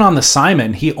 and even on the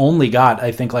Simon, he only got,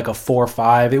 I think, like a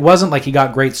 4.5. It wasn't like he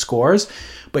got great scores,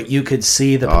 but you could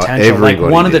see the potential. Like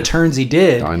one of the turns he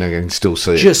did. I know, I can still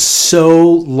see it. Just so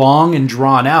long and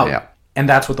drawn out. Yeah. And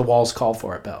that's what the walls call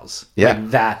for at Bells. Yeah.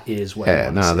 Like, that is what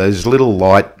those little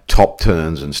light top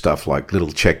turns and stuff, like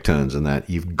little check turns and that,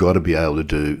 you've got to be able to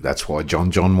do. That's why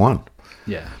John won.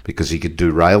 Yeah. Because he could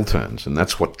do rail turns, and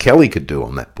that's what Kelly could do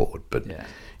on that board. But,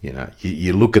 you know,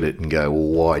 you look at it and go, well,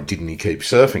 why didn't he keep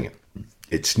surfing it?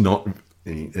 It's not.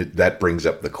 That brings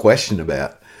up the question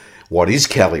about what is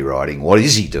Kelly riding? What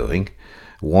is he doing?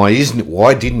 Why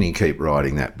didn't he keep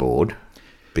riding that board?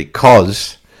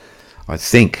 Because I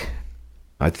think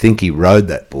he rode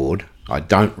that board. I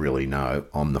don't really know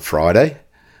on the Friday.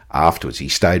 Afterwards, he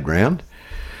stayed round.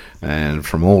 And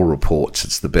from all reports,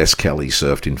 it's the best Kelly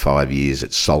surfed in 5 years.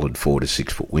 It's solid 4 to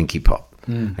 6 foot winky pop.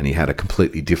 And he had a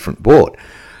completely different board.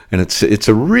 And it's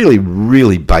a really,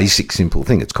 really basic, simple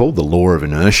thing. It's called the law of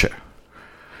inertia.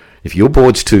 If your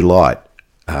board's too light,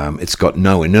 it's got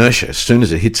no inertia. As soon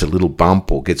as it hits a little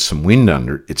bump or gets some wind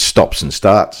under it, it stops and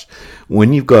starts.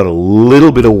 When you've got a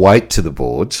little bit of weight to the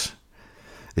boards,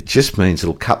 it just means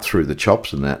it'll cut through the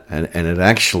chops and that, and it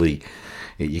actually,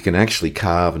 you can actually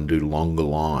carve and do longer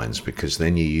lines, because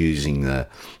then you're using the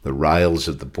rails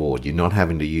of the board. You're not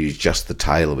having to use just the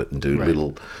tail of it and do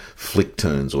little flick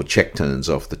turns or check turns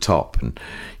off the top, and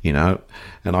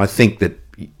and I think that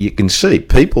you can see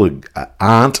people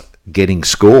aren't getting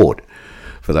scored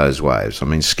for those waves. I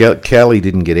mean, Kelly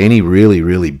didn't get any really,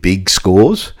 really big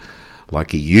scores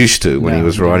like he used to when he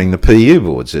was riding the PU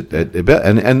boards.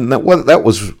 That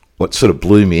what sort of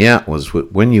blew me out was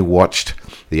when you watched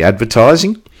the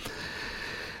advertising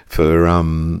for the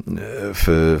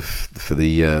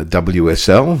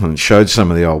WSL and showed some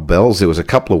of the old bells. There was a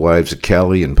couple of waves of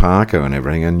Kelly and Parker and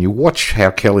everything, and you watch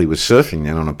how Kelly was surfing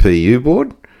then on a PU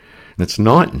board, and it's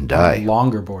night and day.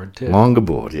 Longer board too. Longer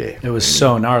board, yeah. It was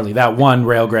so gnarly. That one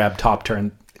rail grab top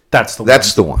turn. That's the one.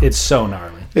 That's the one. It's so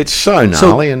gnarly. It's so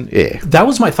gnarly, and yeah. That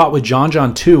was my thought with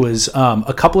John too. Is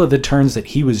a couple of the turns that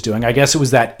he was doing. I guess it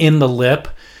was that in the lip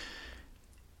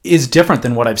is different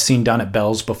than what I've seen done at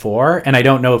Bell's before, and I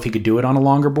don't know if he could do it on a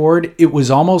longer board. It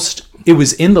was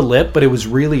in the lip, but it was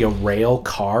really a rail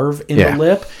carve in the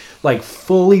lip, like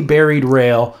fully buried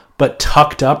rail, but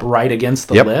tucked up right against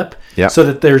the lip, so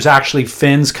that there's actually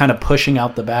fins kind of pushing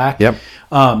out the back.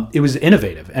 It was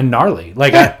innovative and gnarly.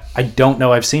 Like I don't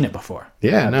know I've seen it before.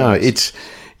 Yeah, no,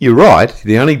 you're right.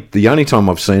 The only time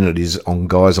I've seen it is on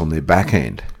guys on their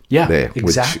backhand. Yeah, there,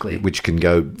 exactly. Which can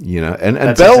go, and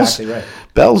That's Bell's exactly right.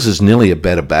 Bell's is nearly a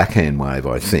better backhand wave,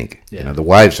 I think. Yeah. The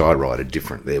waves I ride are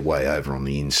different. They're way over on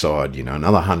the inside.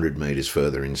 Another 100 metres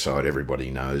further inside.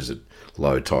 Everybody knows that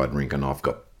Low Tide Rink and I've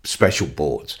got special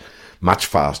boards, much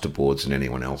faster boards than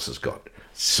anyone else has got.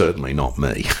 Certainly not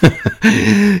me,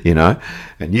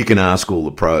 And you can ask all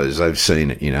the pros; they've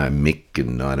seen it. Mick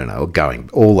and I don't know,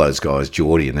 all those guys,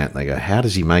 Geordie and that. And they go, how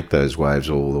does he make those waves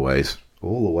all the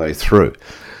way through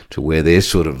to where they're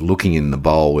sort of looking in the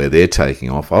bowl where they're taking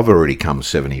off? I've already come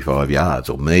 75 yards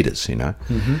or metres,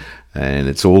 Mm-hmm. And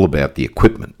it's all about the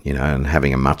equipment, and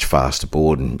having a much faster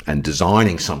board and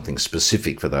designing something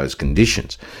specific for those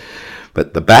conditions.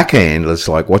 But the backhand is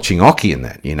like watching Occy in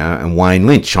that, and Wayne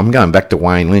Lynch. I'm going back to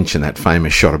Wayne Lynch and that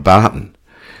famous shot of Barton.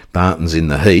 Barton's in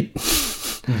the heat.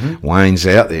 Mm-hmm. Wayne's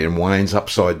out there and Wayne's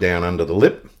upside down under the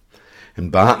lip. And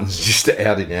Barton's just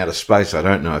out in outer space. I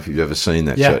don't know if you've ever seen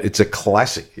that shot. It's a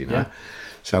classic, Yeah.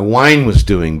 So Wayne was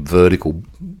doing vertical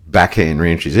backhand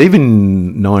reentries.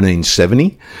 Even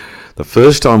 1970, the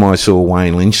first time I saw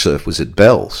Wayne Lynch surf was at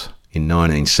Bell's in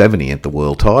 1970 at the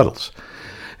World Titles.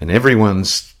 And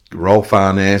everyone's... Rolf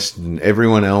Arnest and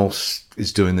everyone else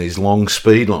is doing these long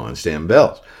speed lines down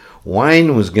Bell's.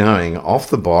 Wayne was going off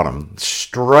the bottom,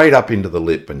 straight up into the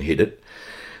lip and hit it.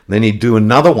 Then he'd do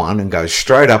another one and go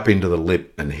straight up into the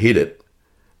lip and hit it.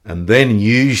 And then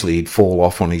usually he'd fall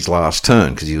off on his last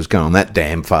turn because he was going that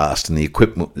damn fast and the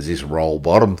equipment was this roll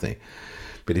bottom thing.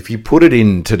 But if you put it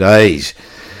in today's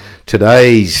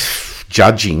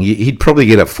judging, he'd probably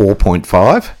get a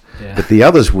 4.5, but the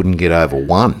others wouldn't get over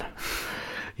 1.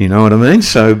 You know what I mean?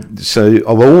 So I've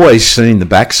always seen the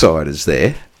backsiders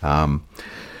there.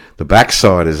 The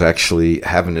backsiders actually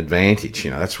have an advantage.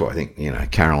 That's why I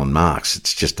think, Carolyn Marks,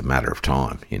 it's just a matter of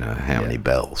time, how many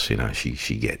bells,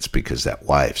 she gets because that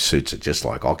wave suits it just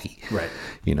like Occy.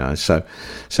 Right.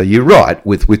 So you're right.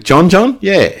 With John,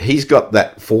 he's got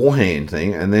that forehand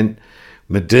thing. And then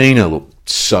Medina looked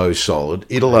so solid.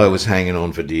 Italo was hanging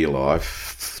on for dear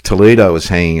life. Toledo was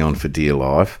hanging on for dear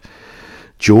life.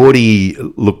 Geordie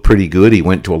looked pretty good. He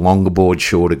went to a longer board,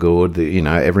 shorter board.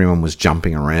 Everyone was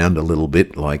jumping around a little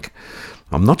bit. Like,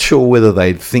 I'm not sure whether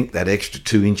they think that extra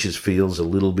 2 inches feels a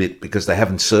little bit because they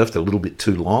haven't surfed a little bit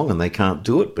too long and they can't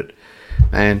do it. But,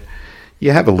 man,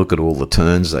 you have a look at all the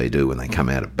turns they do when they come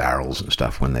out of barrels and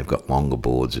stuff when they've got longer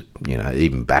boards,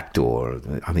 even backdoor.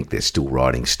 I think they're still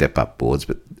riding step-up boards,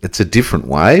 but it's a different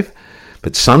wave.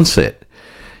 But Sunset,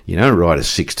 you don't ride a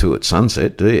 6.2 at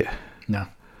Sunset, do you? No.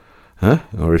 Huh?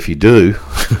 Or if you do...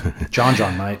 John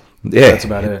might. Yeah. That's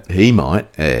about it. He might,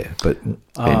 yeah. But...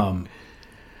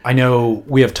 I know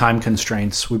we have time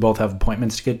constraints. We both have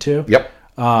appointments to get to. Yep.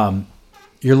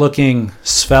 You're looking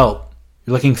svelte.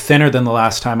 You're looking thinner than the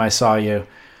last time I saw you.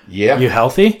 Yeah. You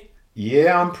healthy?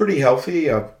 Yeah, I'm pretty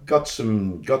healthy. I've got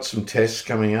some tests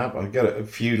coming up. I've got a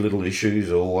few little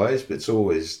issues always, but it's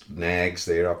always nags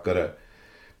there. I've got a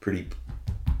pretty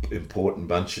important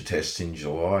bunch of tests in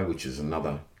July, which is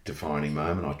another defining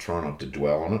moment. I try not to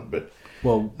dwell on it, but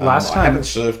last time I haven't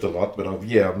surfed a lot, but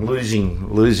I'm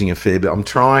losing a fair bit. I'm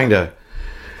trying to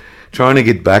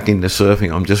get back into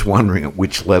surfing. I'm just wondering at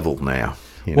which level now.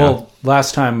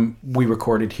 Last time we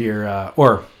recorded here,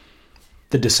 or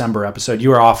the December episode, you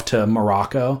were off to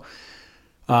Morocco,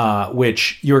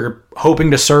 which you were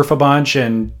hoping to surf a bunch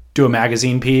and do a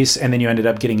magazine piece, and then you ended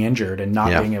up getting injured and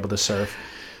not being able to surf.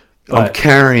 I'm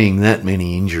carrying that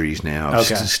many injuries now. I've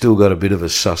still got a bit of a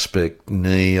suspect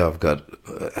knee. I've got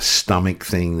a stomach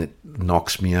thing that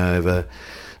knocks me over.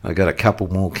 I got a couple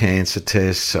more cancer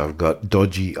tests. I've got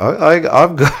dodgy.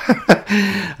 I've got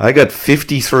I got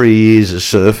 53 years of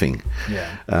surfing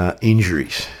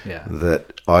injuries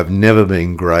that I've never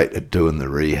been great at doing the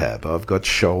rehab. I've got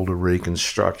shoulder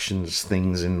reconstructions,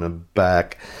 things in my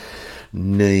back,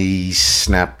 knees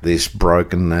snapped this,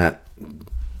 broken that,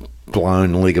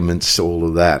 blown ligaments, all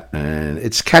of that, and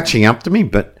it's catching up to me.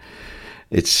 But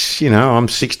it's, I'm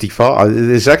 65.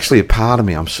 There's actually a part of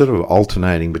me, I'm sort of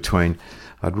alternating between,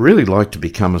 I'd really like to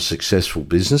become a successful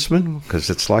businessman because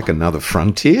it's like another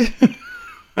frontier.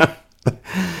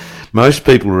 Most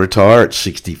people retire at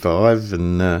 65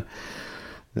 and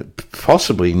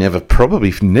probably never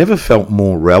felt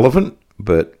more relevant,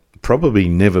 but probably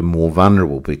never more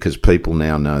vulnerable because people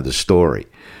now know the story.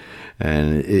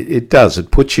 And it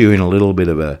puts you in a little bit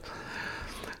of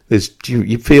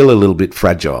you feel a little bit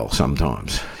fragile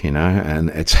sometimes, and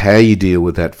it's how you deal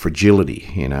with that fragility,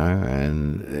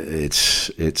 and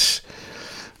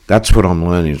that's what I'm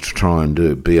learning to try and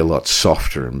do, be a lot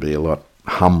softer and be a lot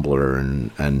humbler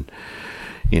and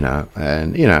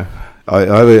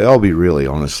I'll be really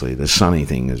honestly, the Sonny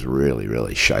thing has really,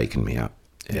 really shaken me up.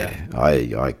 It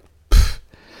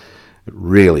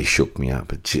really shook me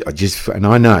up. And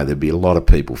I know there'd be a lot of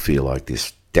people feel like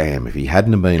this, damn, if he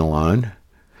hadn't have been alone,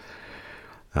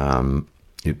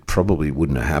 it probably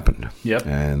wouldn't have happened. Yep.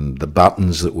 And the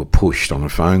buttons that were pushed on a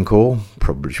phone call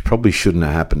probably shouldn't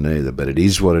have happened either, but it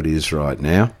is what it is right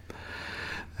now.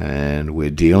 And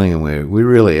we're dealing, and we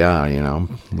really are,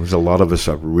 There's a lot of us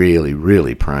are really,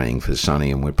 really praying for Sonny,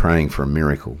 and we're praying for a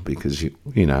miracle because,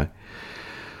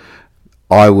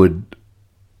 I would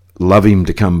love him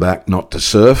to come back, not to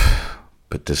surf,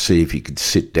 but to see if he could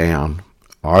sit down.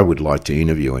 I would like to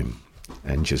interview him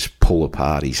and just pull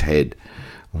apart his head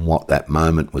and what that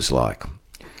moment was like.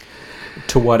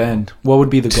 To what end? What would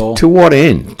be the goal? To what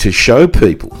end? To show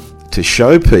people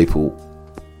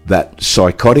that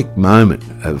psychotic moment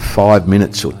of 5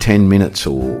 minutes or 10 minutes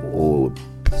or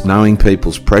knowing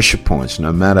people's pressure points,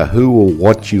 no matter who or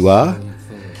what you are,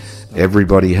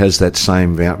 everybody has that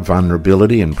same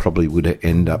vulnerability and probably would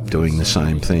end up doing the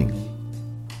same thing.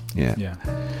 Yeah.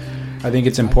 I think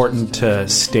it's important to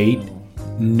state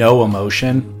no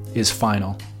emotion is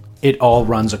final. It all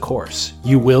runs a course.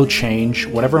 You will change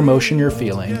whatever emotion you're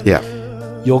feeling. Yeah.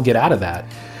 You'll get out of that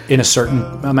in a certain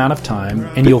amount of time,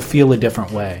 and you'll feel a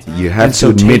different way. You have to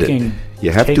admit it.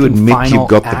 You have to admit you've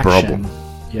got the problem.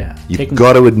 Yeah. You've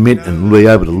got to admit and be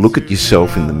able to look at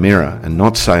yourself in the mirror and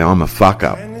not say, I'm a fuck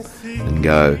up, and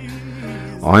go,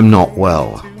 I'm not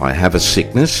well. I have a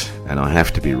sickness, and I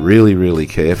have to be really, really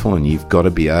careful, and you've got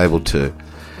to be able to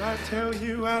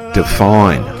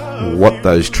define what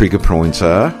those trigger points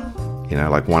are.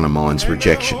 Like one of mine's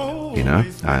rejection,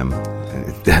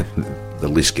 the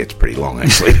list gets pretty long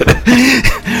actually,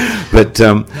 but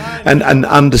and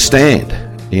understand,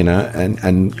 and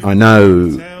I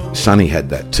know Sonny had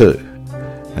that too.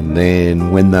 And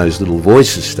then when those little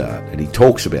voices start, and he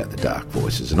talks about the dark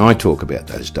voices, and I talk about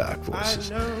those dark voices,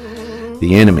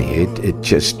 the enemy, it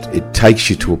takes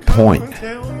you to a point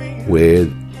where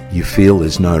you feel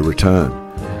there's no return.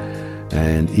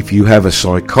 And if you have a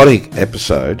psychotic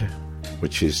episode,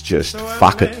 which is just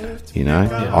fuck it,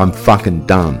 I'm fucking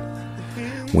done.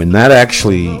 When that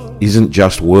actually isn't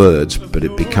just words, but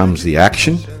it becomes the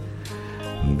action,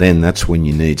 then that's when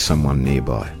you need someone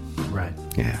nearby. Right.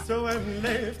 Yeah.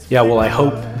 Yeah, well, I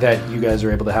hope that you guys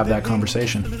are able to have that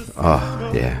conversation.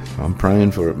 Oh, yeah. I'm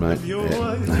praying for it, mate.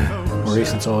 Yeah.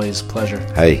 Maurice, it's always a pleasure.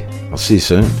 Hey, I'll see you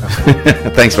soon.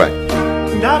 Thanks, mate.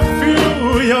 And I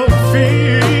feel your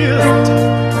fear.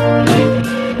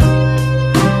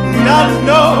 And I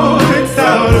know it's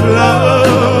out of love.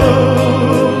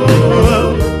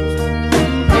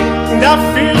 And I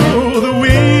feel the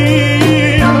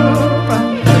wind.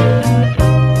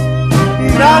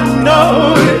 And I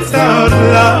know it's out of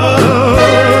love.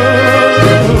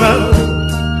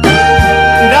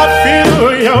 And I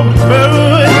feel your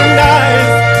burning eyes.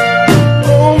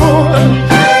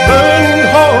 Burning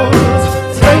holes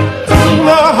straight through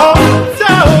my heart. It's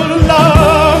out of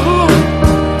love.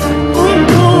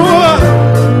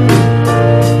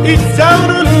 It's out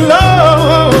of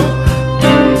love.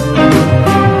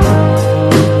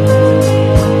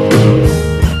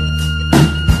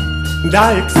 And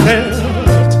I accept,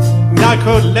 and I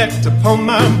collect upon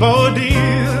my body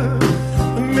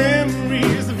the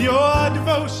memories of your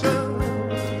devotion.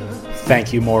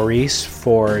 Thank you, Maurice,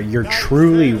 for your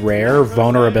truly rare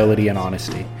vulnerability and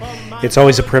honesty. It's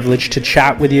always a privilege to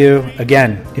chat with you.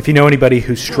 Again, if you know anybody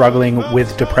who's struggling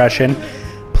with depression,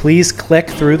 please click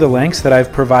through the links that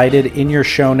I've provided in your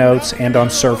show notes and on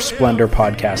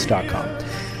surfsplendorpodcast.com.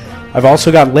 I've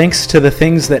also got links to the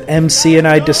things that MC and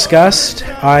I discussed.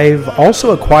 I've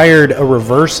also acquired a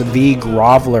reverse V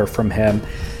groveler from him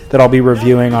that I'll be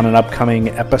reviewing on an upcoming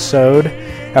episode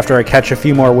after I catch a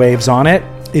few more waves on it.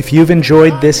 If you've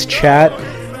enjoyed this chat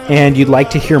and you'd like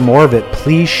to hear more of it,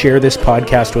 please share this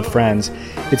podcast with friends.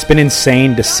 It's been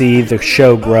insane to see the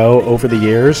show grow over the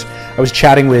years. I was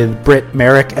chatting with Britt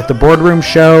Merrick at the Boardroom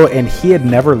Show, and he had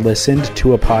never listened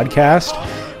to a podcast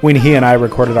when he and I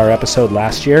recorded our episode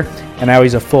last year, and now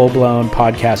he's a full-blown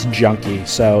podcast junkie,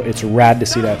 so it's rad to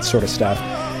see that sort of stuff.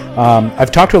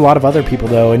 I've talked to a lot of other people,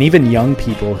 though, and even young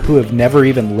people who have never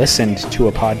even listened to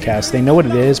a podcast. They know what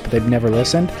it is, but they've never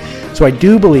listened. So I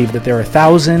do believe that there are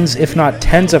thousands, if not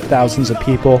tens of thousands of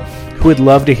people who would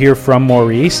love to hear from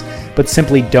Maurice, but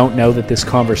simply don't know that this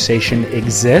conversation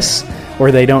exists,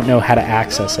 or they don't know how to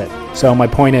access it. So my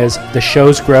point is, the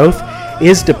show's growth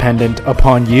is dependent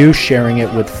upon you sharing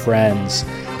it with friends.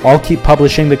 I'll keep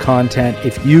publishing the content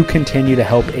if you continue to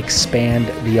help expand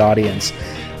the audience.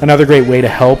 Another great way to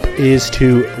help is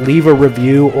to leave a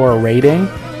review or a rating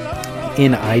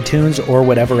in iTunes or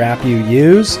whatever app you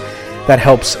use. That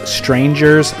helps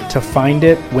strangers to find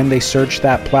it when they search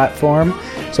that platform.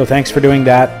 So thanks for doing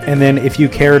that. And then if you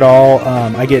care at all,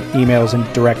 I get emails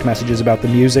and direct messages about the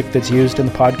music that's used in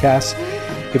the podcast.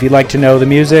 If you'd like to know the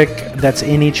music that's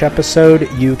in each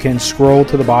episode, you can scroll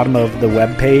to the bottom of the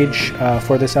webpage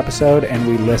for this episode, and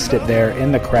we list it there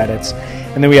in the credits.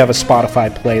 And then we have a Spotify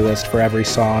playlist for every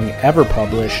song ever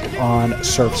published on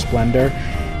Surf Splendor,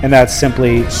 and that's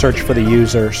simply search for the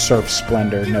user Surf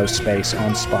Splendor, no space,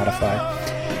 on Spotify.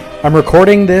 I'm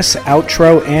recording this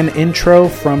outro and intro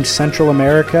from Central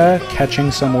America,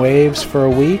 catching some waves for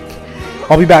a week.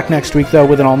 I'll be back next week, though,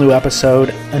 with an all-new episode.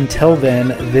 Until then,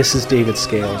 this is David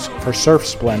Scales for Surf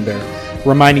Splendor,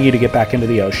 reminding you to get back into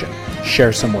the ocean,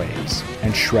 share some waves,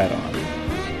 and shred on.